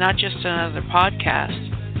Radio is not just another podcast,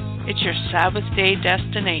 it's your Sabbath day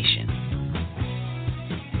destination.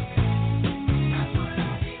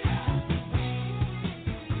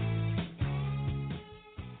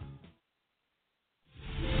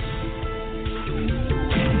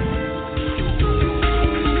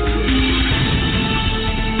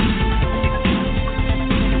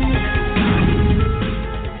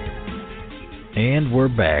 And we're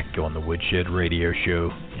back on the Woodshed Radio Show,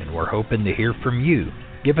 and we're hoping to hear from you.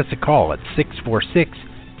 Give us a call at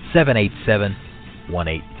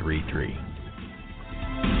 646-787-1833.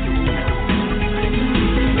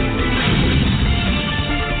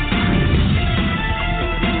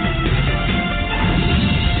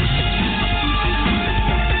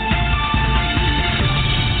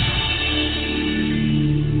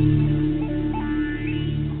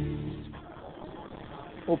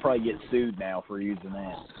 We'll probably get sued now for using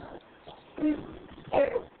that.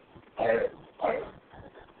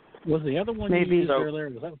 Was the other one Maybe you used so. earlier,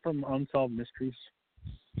 was that from Unsolved Mysteries?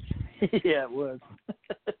 Yeah, it was.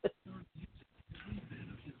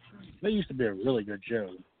 That used to be a really good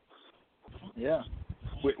show. Yeah.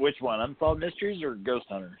 Which one, Unsolved Mysteries or Ghost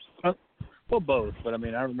Hunters? Well, both. But, I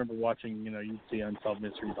mean, I remember watching, you'd see Unsolved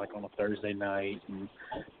Mysteries like on a Thursday night. And,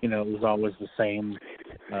 it was always the same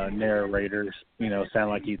narrators, sound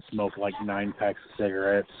like he'd smoke like 9 packs of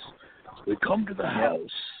cigarettes. We come to the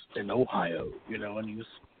house in Ohio, and he was,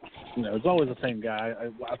 it's always the same guy.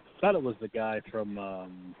 I thought it was the guy from,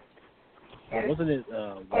 wasn't it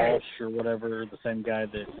Walsh or whatever, the same guy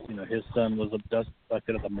that, his son was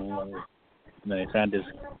abducted at the mall. And then they found his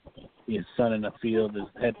son in a field, his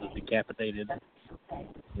head was decapitated. Or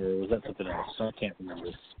was that something else? I can't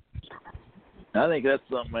remember. I think that's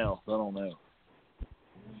something else. I don't know.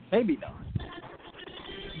 Maybe not.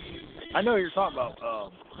 I know you're talking about,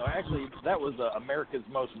 actually, that was America's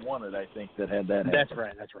Most Wanted, I think, that had that happen.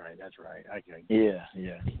 That's right. Okay. Yeah.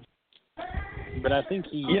 But I think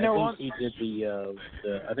he did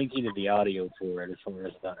the audio for it as far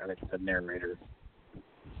as the narrator.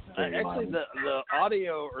 Actually, the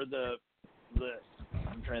audio or the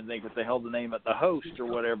I'm trying to think what the hell the name of the host or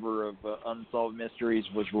whatever of Unsolved Mysteries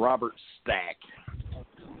was Robert Stack.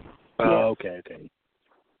 Oh, okay.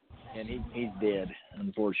 And he's dead,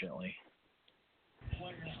 unfortunately.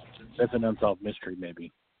 That's an unsolved mystery,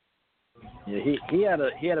 maybe. Yeah, he had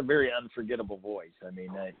a very unforgettable voice. I mean,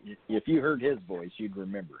 if you heard his voice, you'd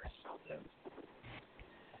remember it. So.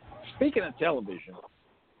 Speaking of television,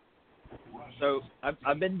 so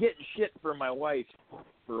I've been getting shit from my wife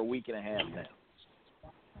for a week and a half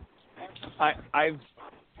now. I've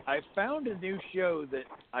found a new show that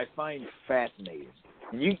I find fascinating.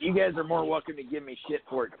 You guys are more welcome to give me shit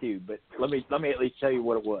for it too, but let me at least tell you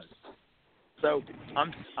what it was. So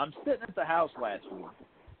I'm sitting at the house last week,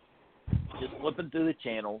 just flipping through the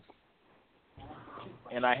channels,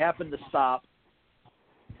 and I happened to stop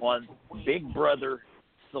on Big Brother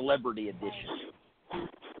Celebrity Edition.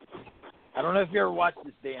 I don't know if you ever watched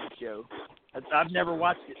this damn show. I've never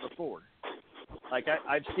watched it before. Like,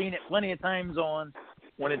 I've seen it plenty of times on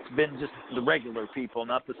when it's been just the regular people,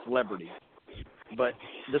 not the celebrities. But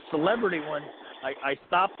the celebrity one, I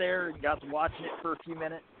stopped there and got to watching it for a few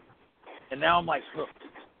minutes, and now I'm like hooked.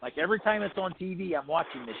 Like, every time it's on TV, I'm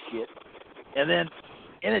watching this shit. And then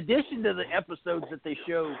in addition to the episodes that they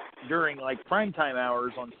show during like primetime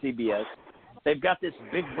hours on CBS, they've got this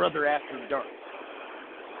Big Brother After Dark,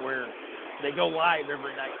 where they go live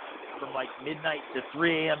every night from like midnight to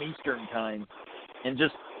 3 a.m. Eastern time, and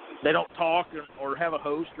just they don't talk or have a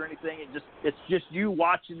host or anything. It's just you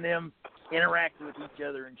watching them interact with each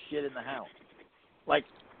other and shit in the house. Like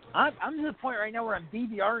I'm to the point right now where I'm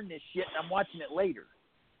DVRing this shit and I'm watching it later.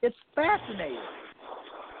 It's fascinating.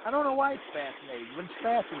 I don't know why it's fascinating, but it's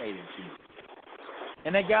fascinating to me.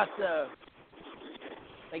 And they got the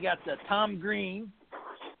Tom Green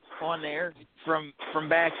on there from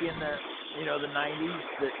back in the the 90s,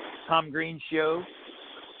 the Tom Green show.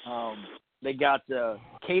 They got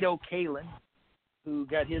Kato Kalin, who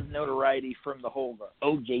got his notoriety from the whole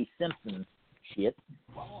O.J. Simpson shit.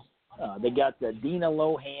 They got Dina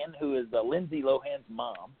Lohan, who is Lindsay Lohan's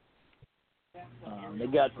mom. They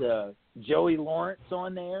got Joey Lawrence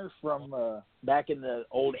on there from back in the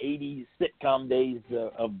old 80s sitcom days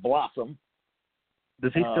of Blossom.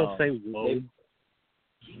 Does he still say whoa?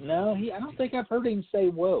 No, I don't think I've heard him say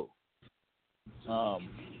whoa.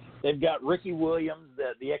 They've got Ricky Williams,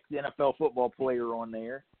 the ex-NFL football player, on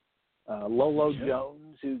there. Lolo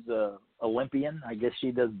Jones, who's a Olympian. I guess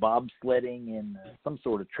she does bobsledding in some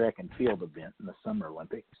sort of track and field event in the Summer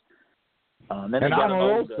Olympics. Then they got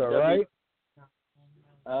Omarosa, right?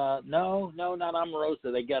 No, not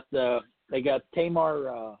Omarosa. They got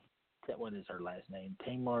Tamar. What is her last name?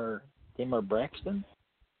 Tamar Braxton.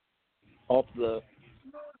 Off the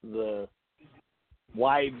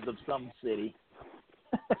Wives of Some City.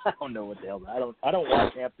 I don't know what the hell. I don't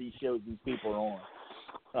watch half these shows these people are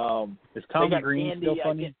on. Is Tom Green still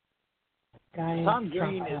funny? Tom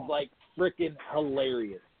Green is like freaking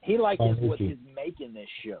hilarious. He is what is making this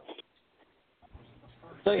show.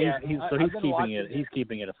 So yeah, he's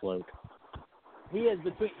keeping it afloat. He is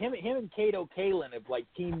between him and Kato Kalin have like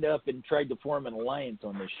teamed up and tried to form an alliance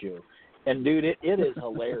on this show, and dude, it is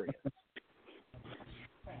hilarious.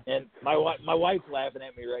 And my wife's laughing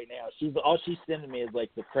at me right now. All she's sending me is like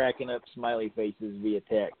the cracking up smiley faces via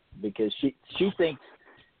text because she thinks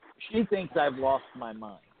I've lost my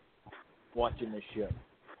mind watching this show.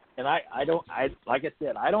 And I like I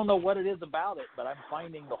said, I don't know what it is about it, but I'm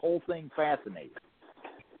finding the whole thing fascinating.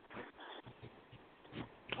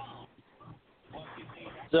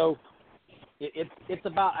 So it's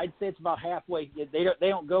about, I'd say it's about halfway. They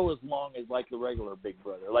don't go as long as like the regular Big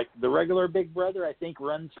Brother. Like the regular Big Brother, I think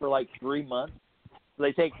runs for like 3 months. So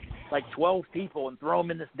they take like 12 people and throw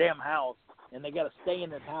them in this damn house, and they got to stay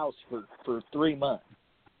in this house for 3 months.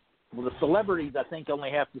 Well, the celebrities, I think,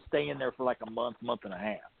 only have to stay in there for like a month and a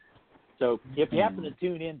half. So if you happen to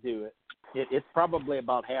tune into it, it's probably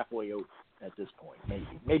about halfway over at this point.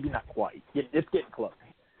 Maybe not quite. It's getting close.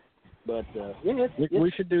 But we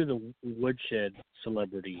should do the Woodshed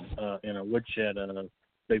celebrity in a Woodshed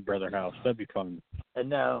Big Brother house. That'd be fun.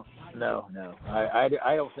 No.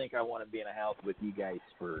 I don't think I want to be in a house with you guys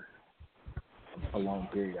for a long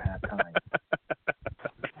period of time.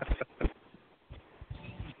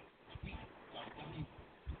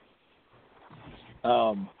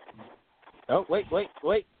 Oh, wait.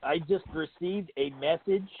 I just received a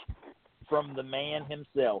message from the man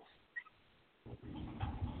himself,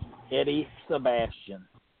 Eddie Sebastian.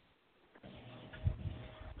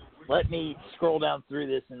 Let me scroll down through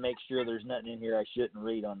this and make sure there's nothing in here I shouldn't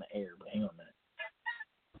read on the air. But hang on a minute.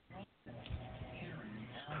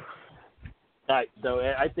 All right, so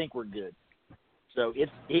I think we're good. So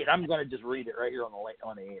I'm going to just read it right here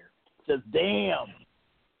on the air. It says, "Damn,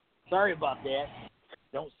 sorry about that.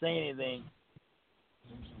 Don't say anything,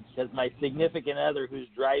 because my significant other, who's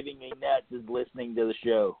driving me nuts, is listening to the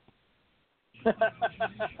show."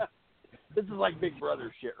 This is like Big Brother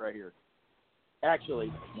shit right here.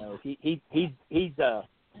 Actually, no, he's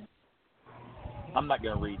I'm not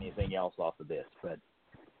going to read anything else off of this, but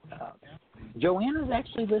Joanna's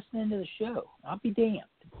actually listening to the show. I'll be damned.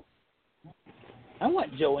 I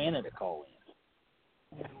want Joanna to call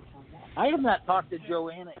in. I have not talked to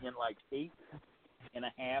Joanna in like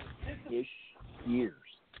 8.5-ish years.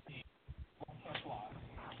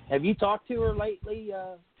 Have you talked to her lately,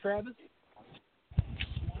 Travis?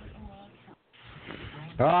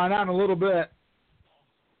 Not in a little bit.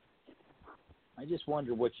 I just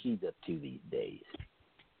wonder what she's up to these days.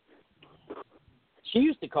 She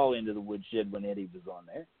used to call into the Woodshed when Eddie was on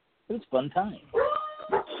there. It was a fun time.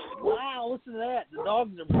 Wow, listen to that. The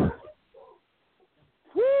dogs are barking.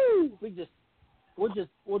 Woo!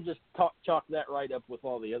 We'll just chalk that right up with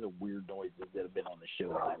all the other weird noises that have been on the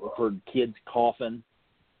show tonight. We've heard kids coughing.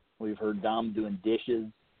 We've heard Dom doing dishes.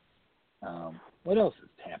 What else has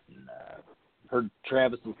happened? Heard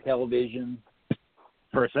Travis's television.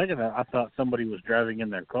 For a second, I thought somebody was driving in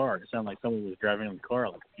their car. It sounded like somebody was driving in the car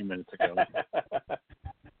like a few minutes ago.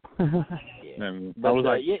 And I was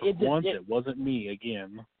like, it wasn't me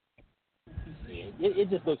again. It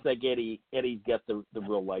just looks like Eddie's got the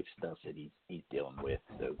real life stuff that he's dealing with,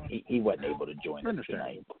 so he wasn't able to join us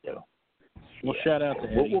tonight. So, well, shout out to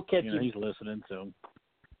Eddie. We'll catch you. He's listening, so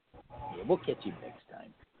yeah, we'll catch you next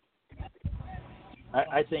time.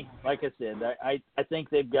 I think, like I said, I think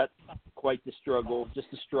they've got quite the struggle, just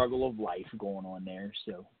the struggle of life going on there.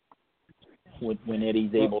 So when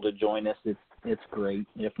Eddie's able to join us, it's great.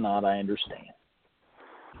 If not, I understand.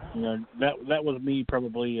 You know, that was me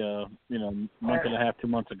probably month and a half, 2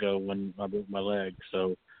 months ago when I broke my leg.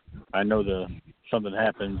 So I know something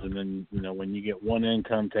happens, and then when you get one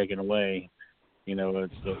income taken away,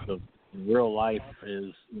 it's the real life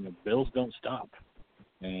is bills don't stop,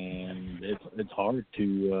 and it's hard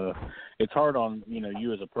to it's hard on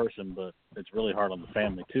you as a person, but it's really hard on the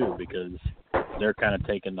family too, because they're kind of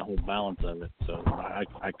taking the whole balance of it. So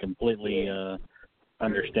I completely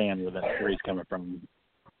understand where that story's coming from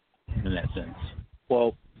in that sense.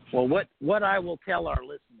 Well, what I will tell our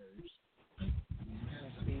listeners,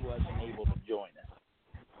 he wasn't able to join us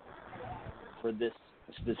for this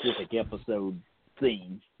specific episode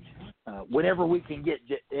theme. Whenever we can get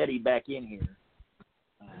Eddie back in here,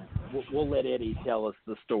 we'll let Eddie tell us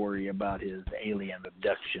the story about his alien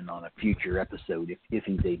abduction on a future episode if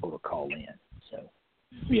he's able to call in. So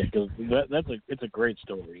yeah, because it's a great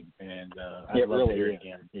story, and I'd love to hear it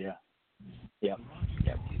again. Yeah. Yep.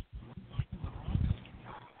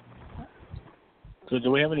 So do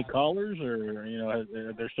we have any callers, or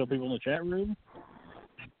are there still people in the chat room?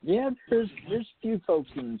 Yeah, there's a few folks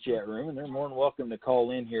in the chat room, and they're more than welcome to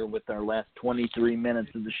call in here with our last 23 minutes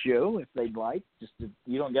of the show if they'd like.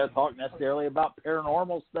 You don't got to talk necessarily about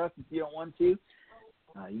paranormal stuff if you don't want to.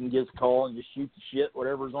 You can just call and just shoot the shit,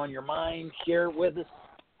 whatever's on your mind, share it with us.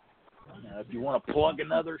 If you want to plug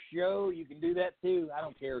another show, you can do that too. I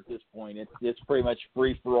don't care at this point. It's pretty much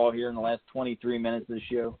free for all here in the last 23 minutes of the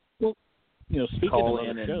show. Well, speaking call of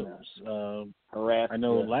in other shows, harass I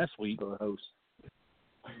know last week, host.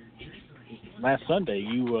 Last Sunday,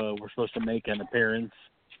 you were supposed to make an appearance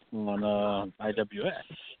on IWS.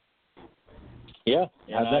 Yeah,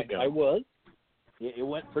 how'd that go? I was. It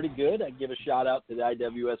went pretty good. I give a shout out to the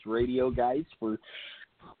IWS radio guys for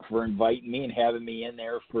inviting me and having me in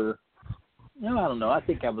there for, I don't know. I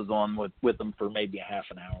think I was on with them for maybe a half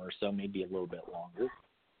an hour or so, maybe a little bit longer.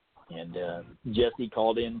 And Jesse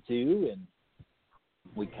called in too, and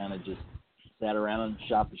we kind of just sat around and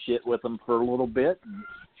shot the shit with them for a little bit. And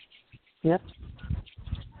yep.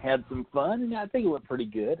 Had some fun, and I think it went pretty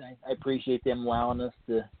good. I appreciate them allowing us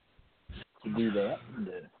to do that and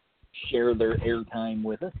to share their airtime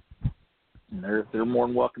with us. And they're more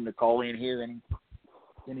than welcome to call in here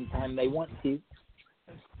anytime they want to.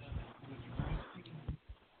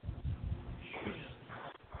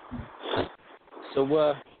 So,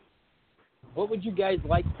 what would you guys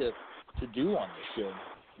like to do on this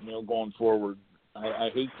show, going forward? I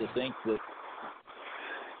hate to think that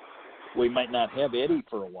we might not have Eddie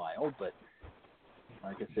for a while, but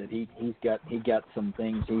like I said, he got some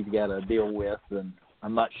things he's got to deal with, and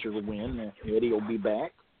I'm not sure when Eddie will be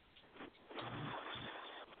back.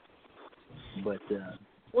 But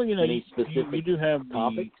well, any specific you do have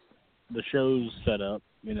topics? The shows set up.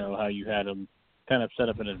 How you had them kind of set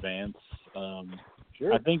up in advance.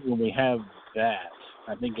 Sure. I think when we have that,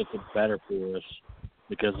 I think it's better for us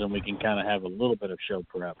because then we can kind of have a little bit of show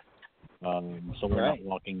prep, so we're not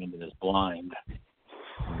walking into this blind.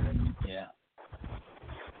 Yeah.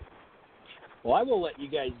 Well, I will let you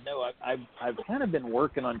guys know I've kind of been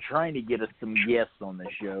working on trying to get us some guests on the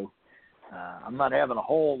show. I'm not having a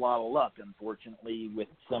whole lot of luck, unfortunately, with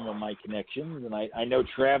some of my connections, and I know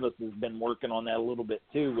Travis has been working on that a little bit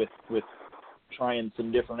too, with trying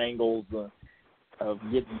some different angles of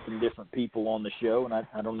getting some different people on the show. And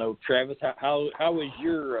I don't know, Travis, how is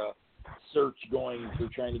your search going for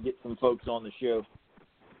trying to get some folks on the show?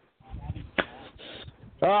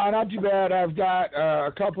 Not too bad. I've got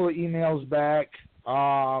a couple of emails back.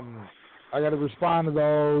 I got to respond to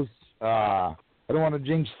those. I don't want to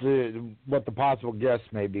jinx what the possible guests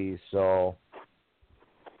may be, so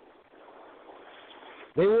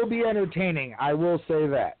they will be entertaining. I will say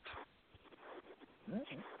that.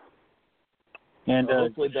 And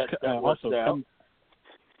hopefully that works also out.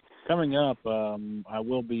 Coming up, I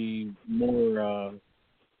will be more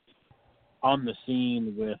on the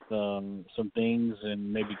scene with some things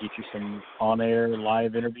and maybe get you some on-air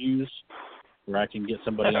live interviews where I can get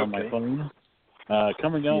somebody on my phone.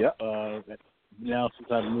 Coming up, now since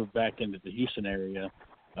I've moved back into the Houston area,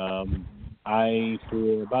 I,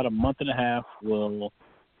 for about a month and a half, will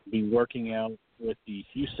be working out with the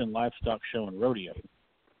Houston Livestock Show and Rodeo.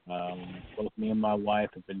 Both me and my wife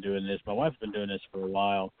have been doing this. My wife's been doing this for a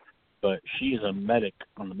while, but she is a medic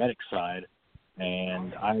on the medic side,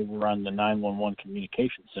 and I run the 911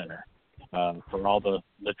 communication center for all the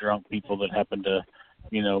drunk people that happen to,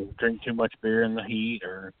 drink too much beer in the heat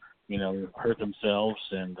or, hurt themselves.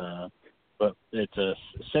 And but it's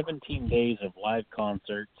 17 days of live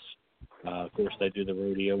concerts. Of course, they do the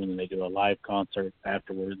rodeo, and then they do a live concert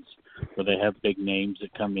afterwards where they have big names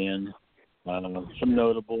that come in. Some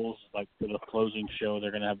notables, like for the closing show, they're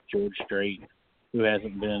going to have George Strait, who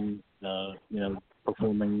hasn't been,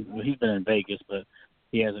 performing. Well, he's been in Vegas, but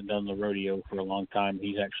he hasn't done the rodeo for a long time.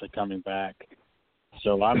 He's actually coming back.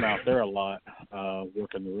 So I'm out there a lot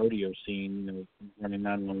working the rodeo scene, running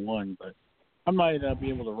 911. But I might be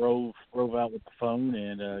able to rove out with the phone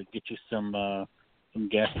and get you some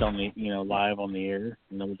guests on the, live on the air,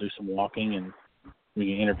 and then we'll do some walking and we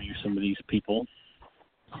can interview some of these people.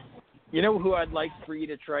 You know who I'd like for you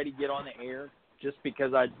to try to get on the air? Just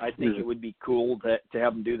because I think it would be cool to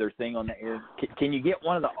have them do their thing on the air. Can you get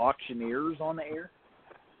one of the auctioneers on the air?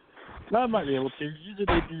 I might be able to. Usually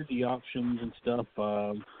they do the auctions and stuff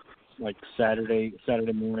like Saturday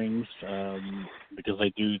mornings because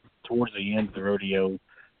they do towards the end of the rodeo.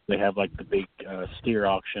 They have like the big steer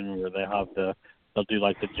auction where they'll do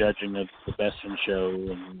like the judging of the best in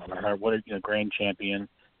show and grand champion.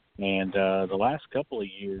 And the last couple of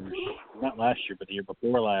years, not last year, but the year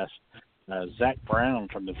before last, Zach Brown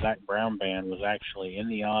from the Zach Brown Band was actually in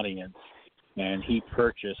the audience, and he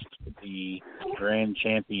purchased the grand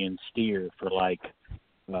champion steer for like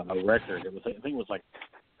a record. I think it was like,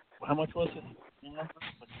 how much was it?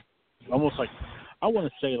 Almost like, I want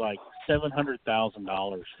to say like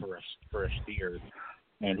 $700,000 for a steer.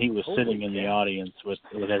 And he was sitting in the audience with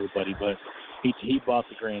everybody, but he bought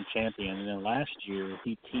the grand champion. And then last year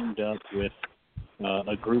he teamed up with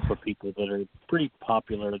a group of people that are pretty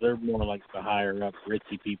popular. They're more like the higher up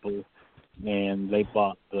ritzy people, and they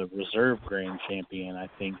bought the reserve grand champion, I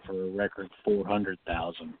think, for a record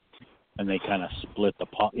 $400,000. And they kind of split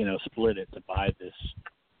it to buy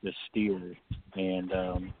this steer. And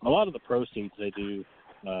a lot of the proceeds they do,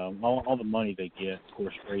 all the money they get, of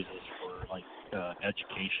course, raises for like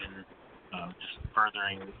education, just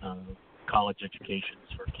furthering college educations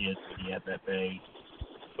for kids with the FFA.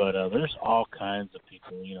 But there's all kinds of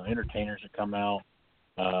people, entertainers that come out.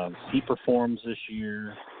 He performs this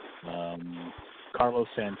year. Carlos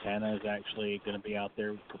Santana is actually going to be out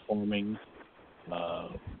there performing.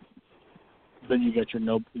 Then you got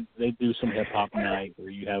they do some hip hop night where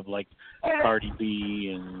you have like Cardi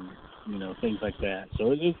B and things like that.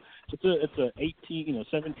 So it's a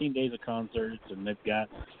 17 days of concerts, and they've got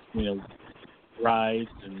rides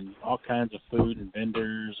and all kinds of food and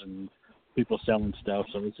vendors and people selling stuff.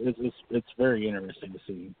 So it's very interesting to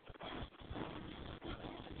see.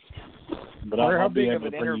 But I'll be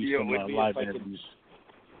able to bring you some live interviews.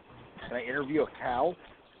 Can I interview a cow?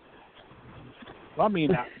 Well, I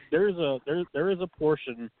mean, there is a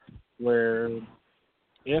portion where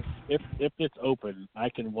if it's open, I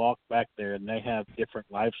can walk back there and they have different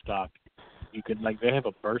livestock. You can they have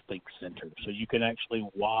a birthing center, so you can actually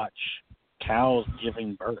watch cows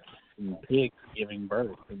giving birth and pigs giving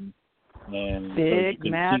birth and Big so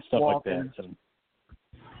you can see stuff walking. like that. So.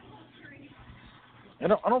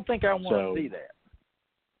 I don't think I want to see that.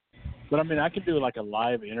 But I mean, I could do like a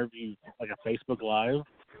live interview, like a Facebook Live.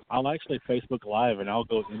 I'll actually Facebook Live and I'll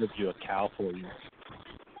go interview a cow for you.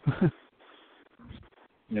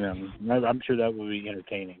 I'm sure that would be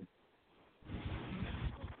entertaining.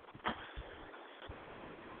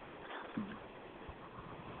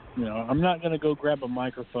 I'm not going to go grab a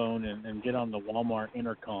microphone and get on the Walmart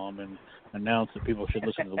intercom and announce that people should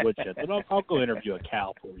listen to the Woodshed. But I'll go interview a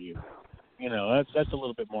cow for you. That's a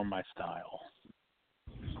little bit more my style.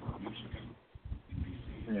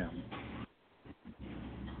 Yeah.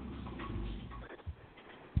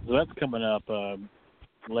 So that's coming up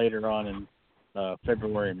later on in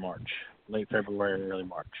February and March. Late February, early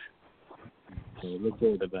March. So look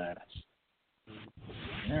forward to that.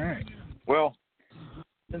 All right. Well,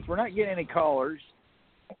 since we're not getting any callers,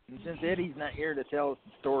 and since Eddie's not here to tell us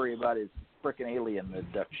the story about his frickin' alien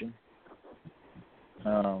abduction,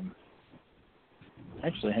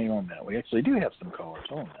 actually, hang on a minute. We actually do have some callers.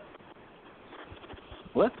 Hold on a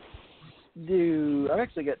minute. I've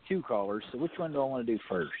actually got two callers, so which one do I want to do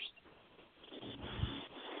first?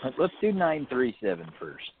 Let's do 937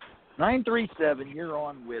 first. 937, you're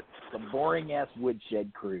on with the boring-ass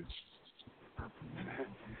Woodshed crew.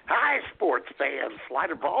 Hi, sports fans.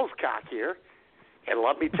 Slider Ballscock here. And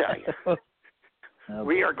let me tell you,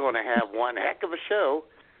 We are going to have one heck of a show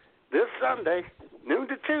this Sunday, noon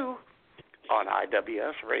to 2, on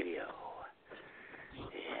IWS Radio.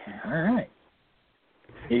 Yeah. All right.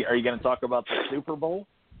 Are you going to talk about the Super Bowl?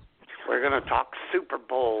 We're going to talk Super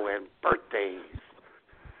Bowl and birthdays.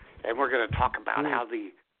 And we're going to talk about how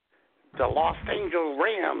the Los Angeles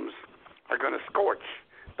Rams are going to scorch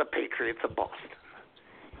the Patriots of Boston.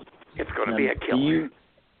 It's going to be a killer.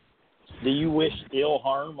 Do you wish ill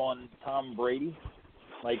harm on Tom Brady?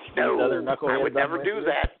 Like no, these other knuckleheads? I would never do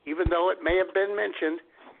that, even though it may have been mentioned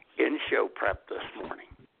in show prep this morning.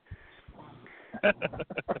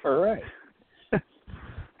 All right.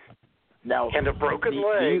 Now, and a broken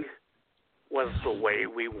leg was the way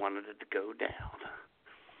we wanted it to go down.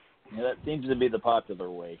 Yeah, that seems to be the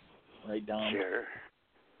popular way, right, Don? Sure.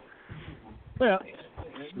 Well,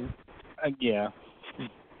 yeah.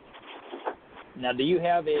 Now, do you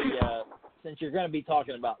have since you're going to be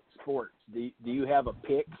talking about sports, do you have a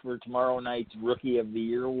pick for tomorrow night's Rookie of the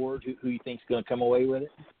Year award? Who you think's going to come away with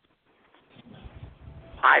it?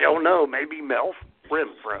 I don't know. Maybe Mel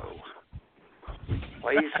Renfro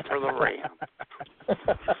plays for the Rams.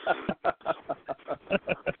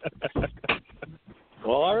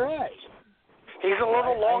 Well, all right. He's a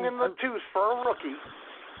little long in the tooth for a rookie,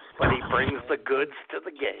 but he brings the goods to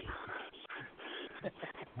the game.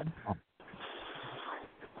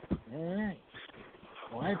 All right.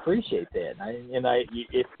 Well, I appreciate that.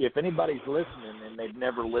 If anybody's listening and they've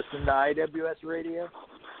never listened to IWS Radio,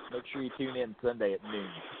 make sure you tune in Sunday at noon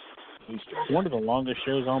Eastern. One of the longest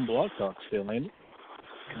shows on Blog Talk still, ain't it?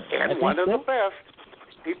 And one of the best.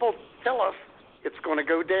 People tell us it's going to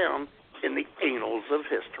go down in the annals of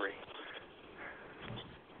history.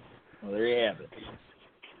 Well, there you have it.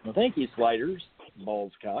 Well, thank you, Sliders,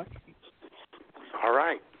 Balls Cock. All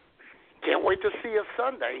right. Can't wait to see us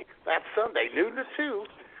Sunday. That's Sunday, noon to 2,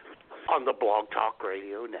 on the Blog Talk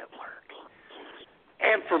Radio Network.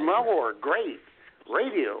 And for more great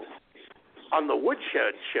radio on the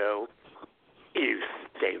Woodshed Show, you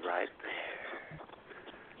stay right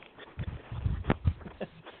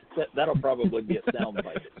there. That'll probably be a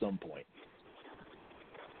soundbite at some point.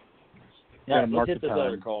 Now, let's hit this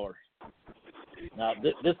other caller. Now,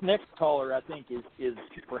 this next caller, I think, is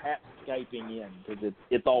perhaps Skyping in because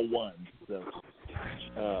it's all one. So,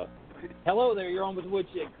 hello there. You're on with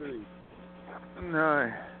Woodshed Crew.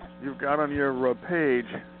 No, you've got on your page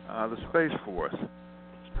the Space Force.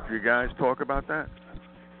 Did you guys talk about that?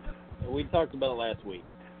 We talked about it last week.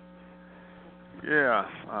 Yeah.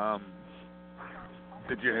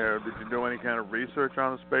 Did you do any kind of research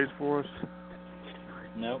on the Space Force?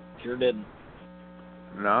 No, sure didn't.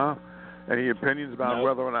 No? Any opinions about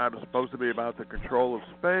whether or not it's supposed to be about the control of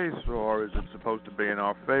space, or is it supposed to be in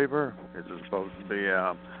our favor? Is it supposed to be...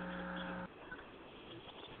 All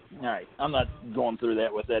right, I'm not going through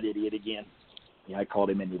that with that idiot again. Yeah, I called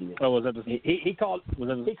him an idiot. Oh, was that he called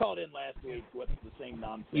in last week with the same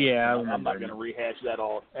nonsense. Yeah, I'm not going to rehash that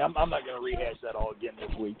all. I'm not going to rehash that all again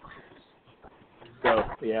this week. So,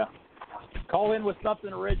 yeah. Call in with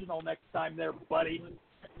something original next time there, buddy.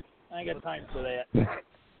 I ain't got time for that.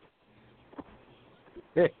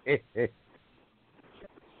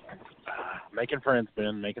 Making friends,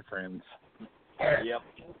 Ben. Making friends. Yep.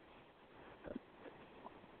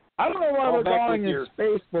 I don't know why we're calling it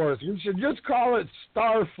Space Force. We should just call it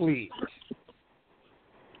Starfleet.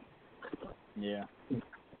 Yeah.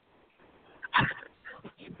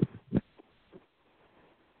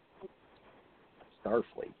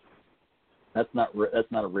 Starfleet. That's not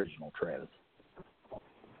original, Travis.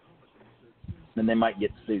 Then they might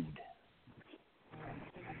get sued.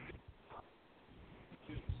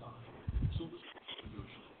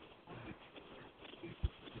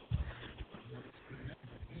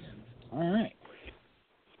 All right.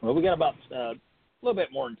 Well, we got about a little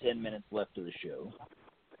bit more than 10 minutes left of the show.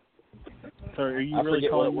 So are you really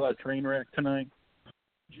calling it a train wreck tonight?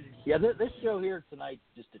 Yeah, this show here tonight's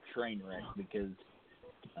just a train wreck because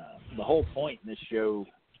the whole point in this show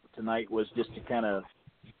tonight was just to kind of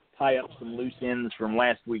tie up some loose ends from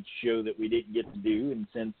last week's show that we didn't get to do. And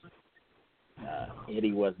since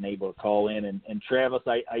Eddie wasn't able to call in, and Travis,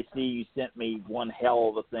 I see you sent me one hell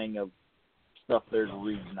of a thing of stuff there to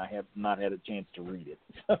read, and I have not had a chance to read it.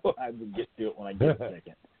 So I will get to it when I get a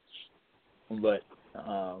second. But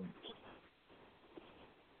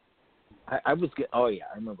I was – oh, yeah,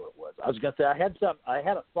 I remember what it was. I was going to say I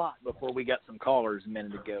had a thought before we got some callers a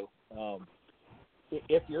minute ago.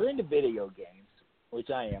 If you're into video games, which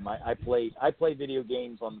I am, I play video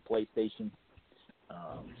games on the PlayStation.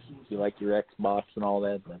 If you like your Xbox and all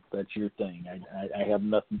that, that's your thing. I have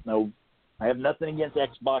no I have nothing against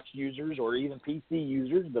Xbox users or even PC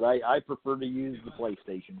users, but I prefer to use the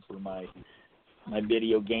PlayStation for my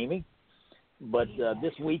video gaming. But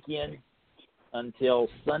this weekend until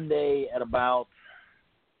Sunday at about,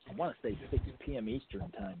 I want to say 6 p.m. Eastern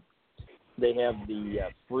time, they have the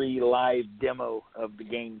free live demo of the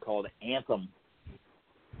game called Anthem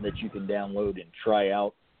that you can download and try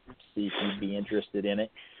out, see if you'd be interested in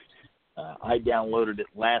it. I downloaded it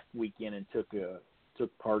last weekend and took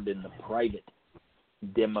part in the private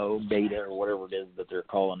demo, beta, or whatever it is that they're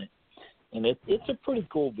calling it. And it's a pretty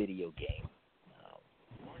cool video game.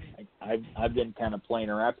 I've been kind of playing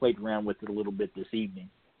around. I played around with it a little bit this evening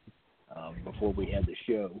before we had the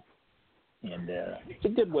show. And it's a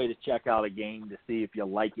good way to check out a game to see if you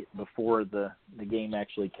like it before the game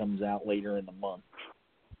actually comes out later in the month.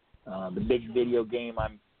 The big video game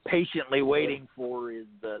I'm patiently waiting for is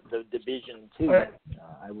the Division 2.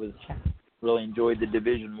 I really enjoyed the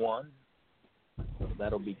Division 1. So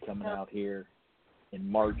that'll be coming out here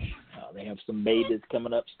in March. They have some betas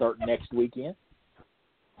coming up starting next weekend.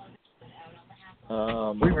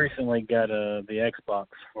 We recently got the Xbox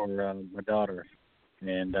for my daughter,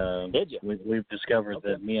 and we've discovered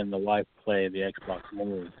that me and the wife play the Xbox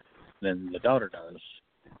more than the daughter does.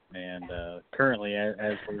 And currently,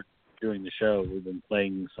 as we're doing the show, we've been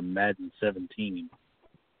playing some Madden 17.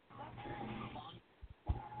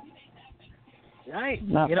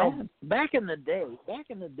 Back in the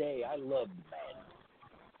day, I loved Madden,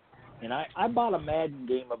 and I bought a Madden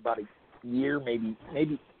game about a year, maybe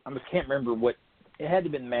I can't remember what. It had to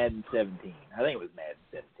have been Madden 17. I think it was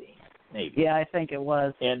Madden 17, maybe. Yeah, I think it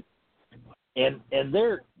was. And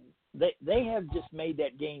they have just made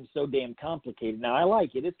that game so damn complicated. Now I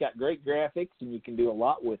like it. It's got great graphics and you can do a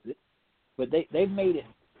lot with it, but they've made it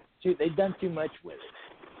too. They've done too much with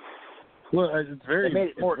it. Well, it's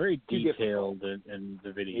very detailed in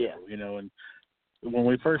the video, and when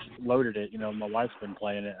we first loaded it, my wife's been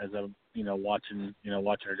playing it as I'm, watching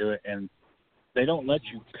her do it, and they don't let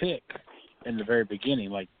you pick in the very beginning.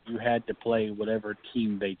 Like, you had to play whatever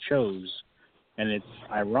team they chose, and it's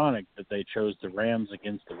ironic that they chose the Rams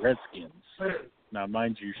against the Redskins. Now,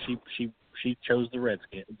 mind you, she chose the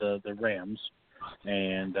Rams,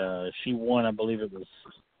 and she won. I believe it was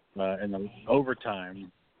in the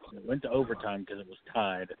overtime. It went to overtime because it was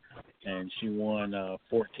tied, and she won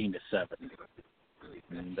 14-7.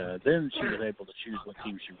 And then she was able to choose what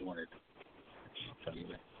team she wanted.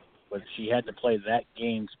 But she had to play that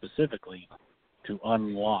game specifically to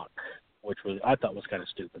unlock, which I thought was kind of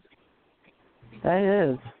stupid. That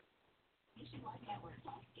is.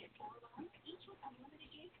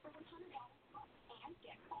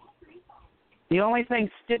 The only thing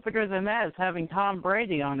stupider than that is having Tom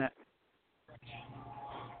Brady on it.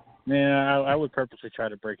 Yeah, I would purposely try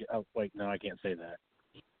to break it. Oh, wait, no, I can't say that.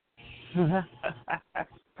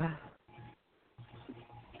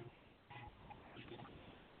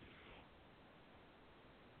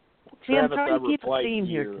 See, I'm trying to keep a theme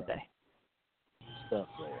here today. Stuff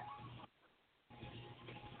there.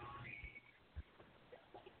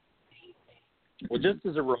 Well, just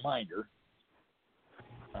as a reminder,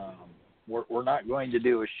 we're not going to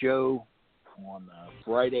do a show on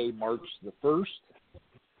Friday, March the 1st.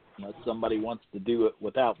 Unless somebody wants to do it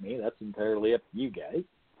without me, that's entirely up to you guys.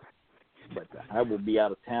 But I will be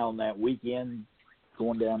out of town that weekend,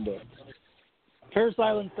 going down to Parris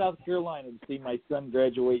Island, South Carolina, to see my son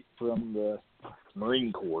graduate from the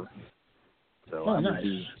Marine Corps. So I'm nice.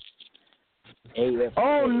 AFK.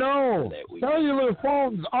 Oh no! Cellular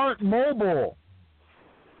phones aren't mobile.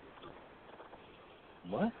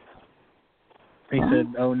 What? He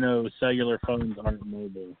said, "Oh no, cellular phones aren't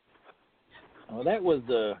mobile." Oh, that was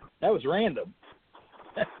random.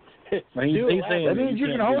 He's saying that means you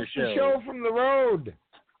can host the show from the road.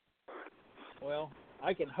 Well,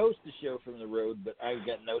 I can host the show from the road, but I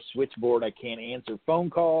got no switchboard. I can't answer phone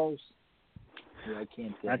calls. Yeah,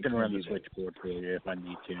 I can run the switchboard for you if I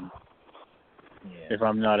need to. Yeah. If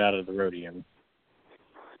I'm not out of the rodeo.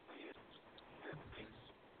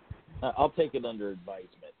 I'll take it under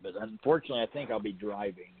advisement, but unfortunately, I think I'll be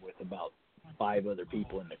driving with about 5 other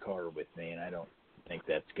people in the car with me, and I don't think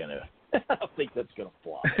that's gonna. I don't think that's gonna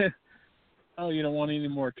fly. Oh, you don't want any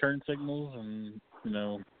more turn signals and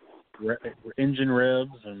engine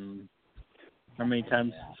revs and how many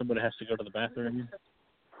times somebody has to go to the bathroom?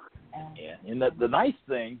 Yeah, and the nice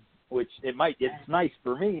thing, which it's nice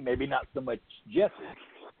for me, maybe not so much Jesse,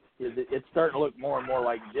 is it's starting to look more and more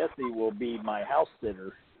like Jesse will be my house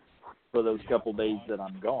sitter for those couple days that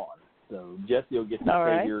I'm gone. So Jesse will get to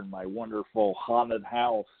stay here in my wonderful haunted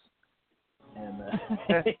house and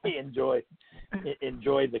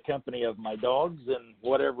enjoy the company of my dogs and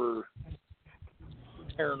whatever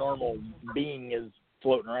paranormal being is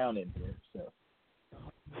floating around in here. So.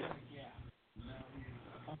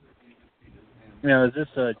 Now, is this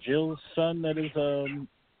Jill's son that is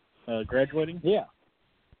graduating? Yeah.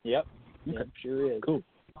 Yep. Okay. Yep, sure is. Cool.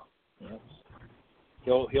 Yep.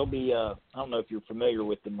 He'll be. I don't know if you're familiar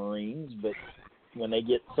with the Marines, but when they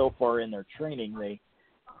get so far in their training,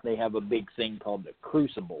 they have a big thing called the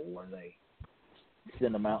Crucible, where they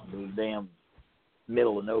send them out into the damn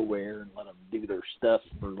middle of nowhere and let them do their stuff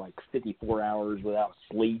for like 54 hours without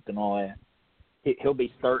sleep and all that. He'll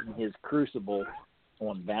be starting his Crucible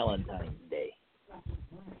on Valentine's Day.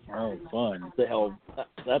 Oh, fun!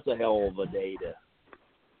 That's a hell of a day to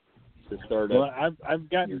start. Well, I've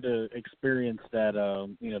gotten to experience that. The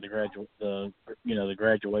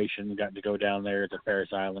graduation. Gotten to go down there to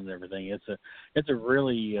Paris Island and everything. It's a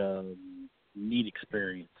really neat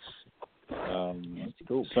experience. That's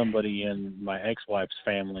cool. Somebody in my ex-wife's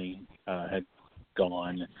family had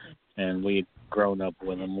gone, and we had grown up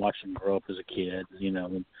with him, watched him grow up as a kid.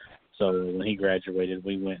 And so when he graduated,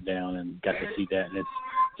 we went down and got to see that, and it's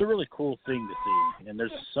a really cool thing to see. And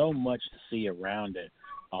there's so much to see around it.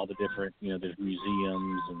 All the different, there's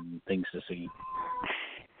museums and things to see.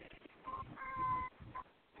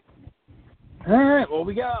 All right, well,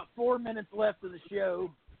 we got 4 minutes left of the show,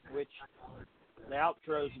 which the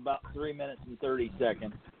outro is about 3 minutes and 30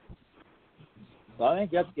 seconds. So I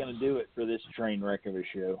think that's going to do it for this train wreck of a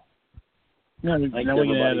show. Now we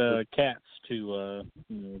can add cats to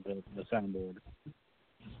the soundboard.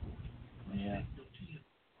 Yeah.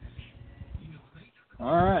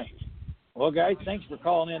 All right. Well, guys, thanks for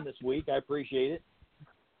calling in this week. I appreciate it.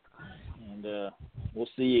 And we'll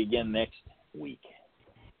see you again next week.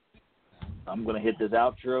 I'm going to hit this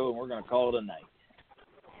outro, and we're going to call it a night.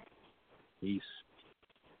 Peace.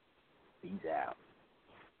 Peace out.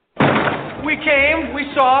 We came, we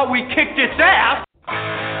saw, we kicked its ass.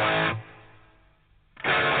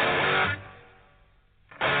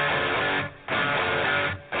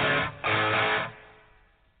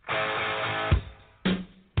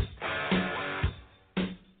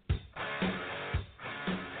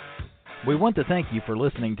 We want to thank you for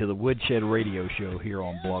listening to the Woodshed Radio Show here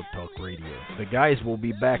on Blog Talk Radio. The guys will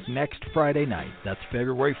be back next Friday night, that's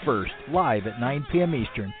February 1st, live at 9 p.m.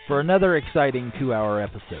 Eastern, for another exciting 2-hour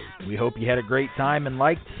episode. We hope you had a great time and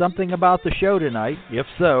liked something about the show tonight. If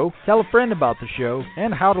so, tell a friend about the show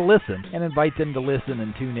and how to listen, and invite them to listen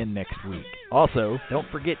and tune in next week. Also, don't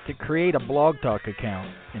forget to create a Blog Talk account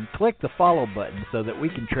and click the follow button so that we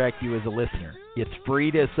can track you as a listener. It's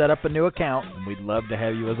free to set up a new account, and we'd love to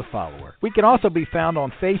have you as a follower. We can also be found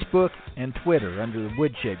on Facebook and Twitter under the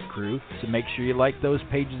Woodshed Crew, so make sure you like those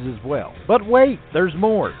pages as well. But wait, there's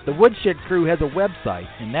more. The Woodshed Crew has a website,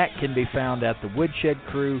 and that can be found at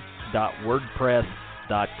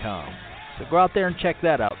thewoodshedcrew.wordpress.com. So go out there and check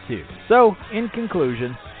that out too. So, in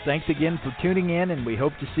conclusion, thanks again for tuning in, and we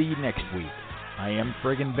hope to see you next week. I am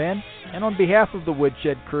Friggin' Ben, and on behalf of the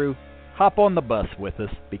Woodshed Crew, hop on the bus with us,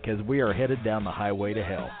 because we are headed down the highway to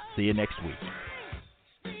hell. See you next week.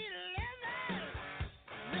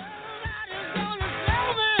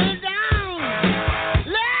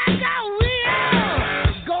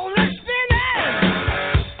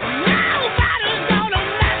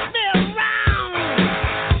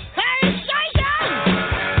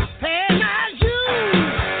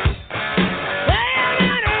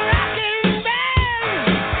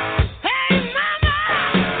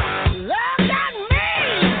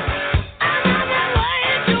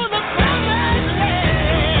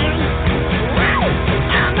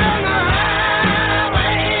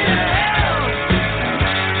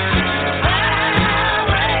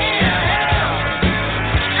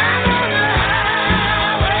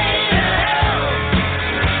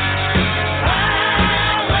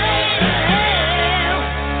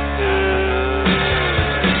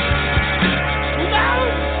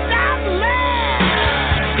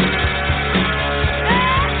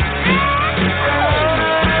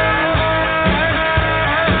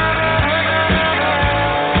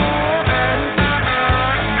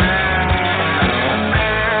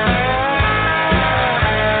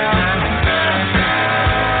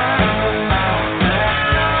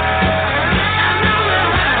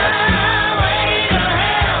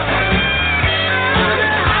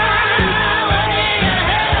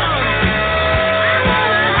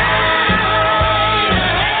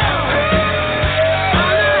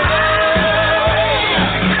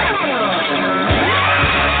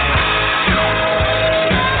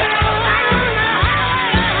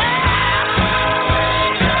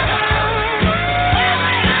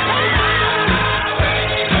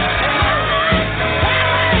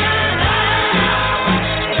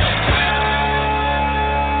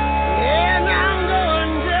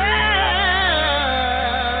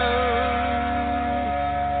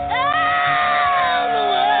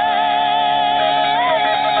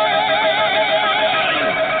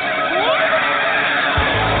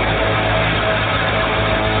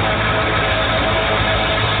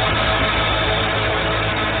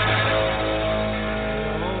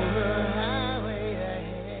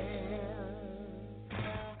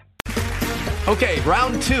 Okay,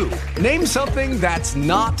 round 2. Name something that's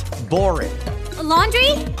not boring. A laundry?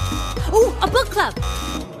 Ooh, a book club.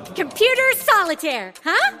 Computer solitaire,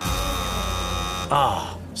 huh?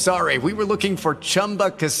 Ah, oh, sorry, we were looking for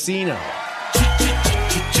Chumba Casino.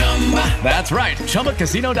 That's right,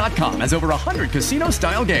 ChumbaCasino.com has over 100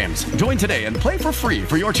 casino-style games. Join today and play for free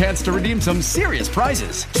for your chance to redeem some serious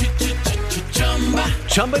prizes.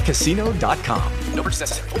 ChumbaCasino.com. No purchase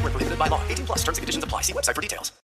necessary. Void where prohibited by law. 18+ terms and conditions apply. See website for details.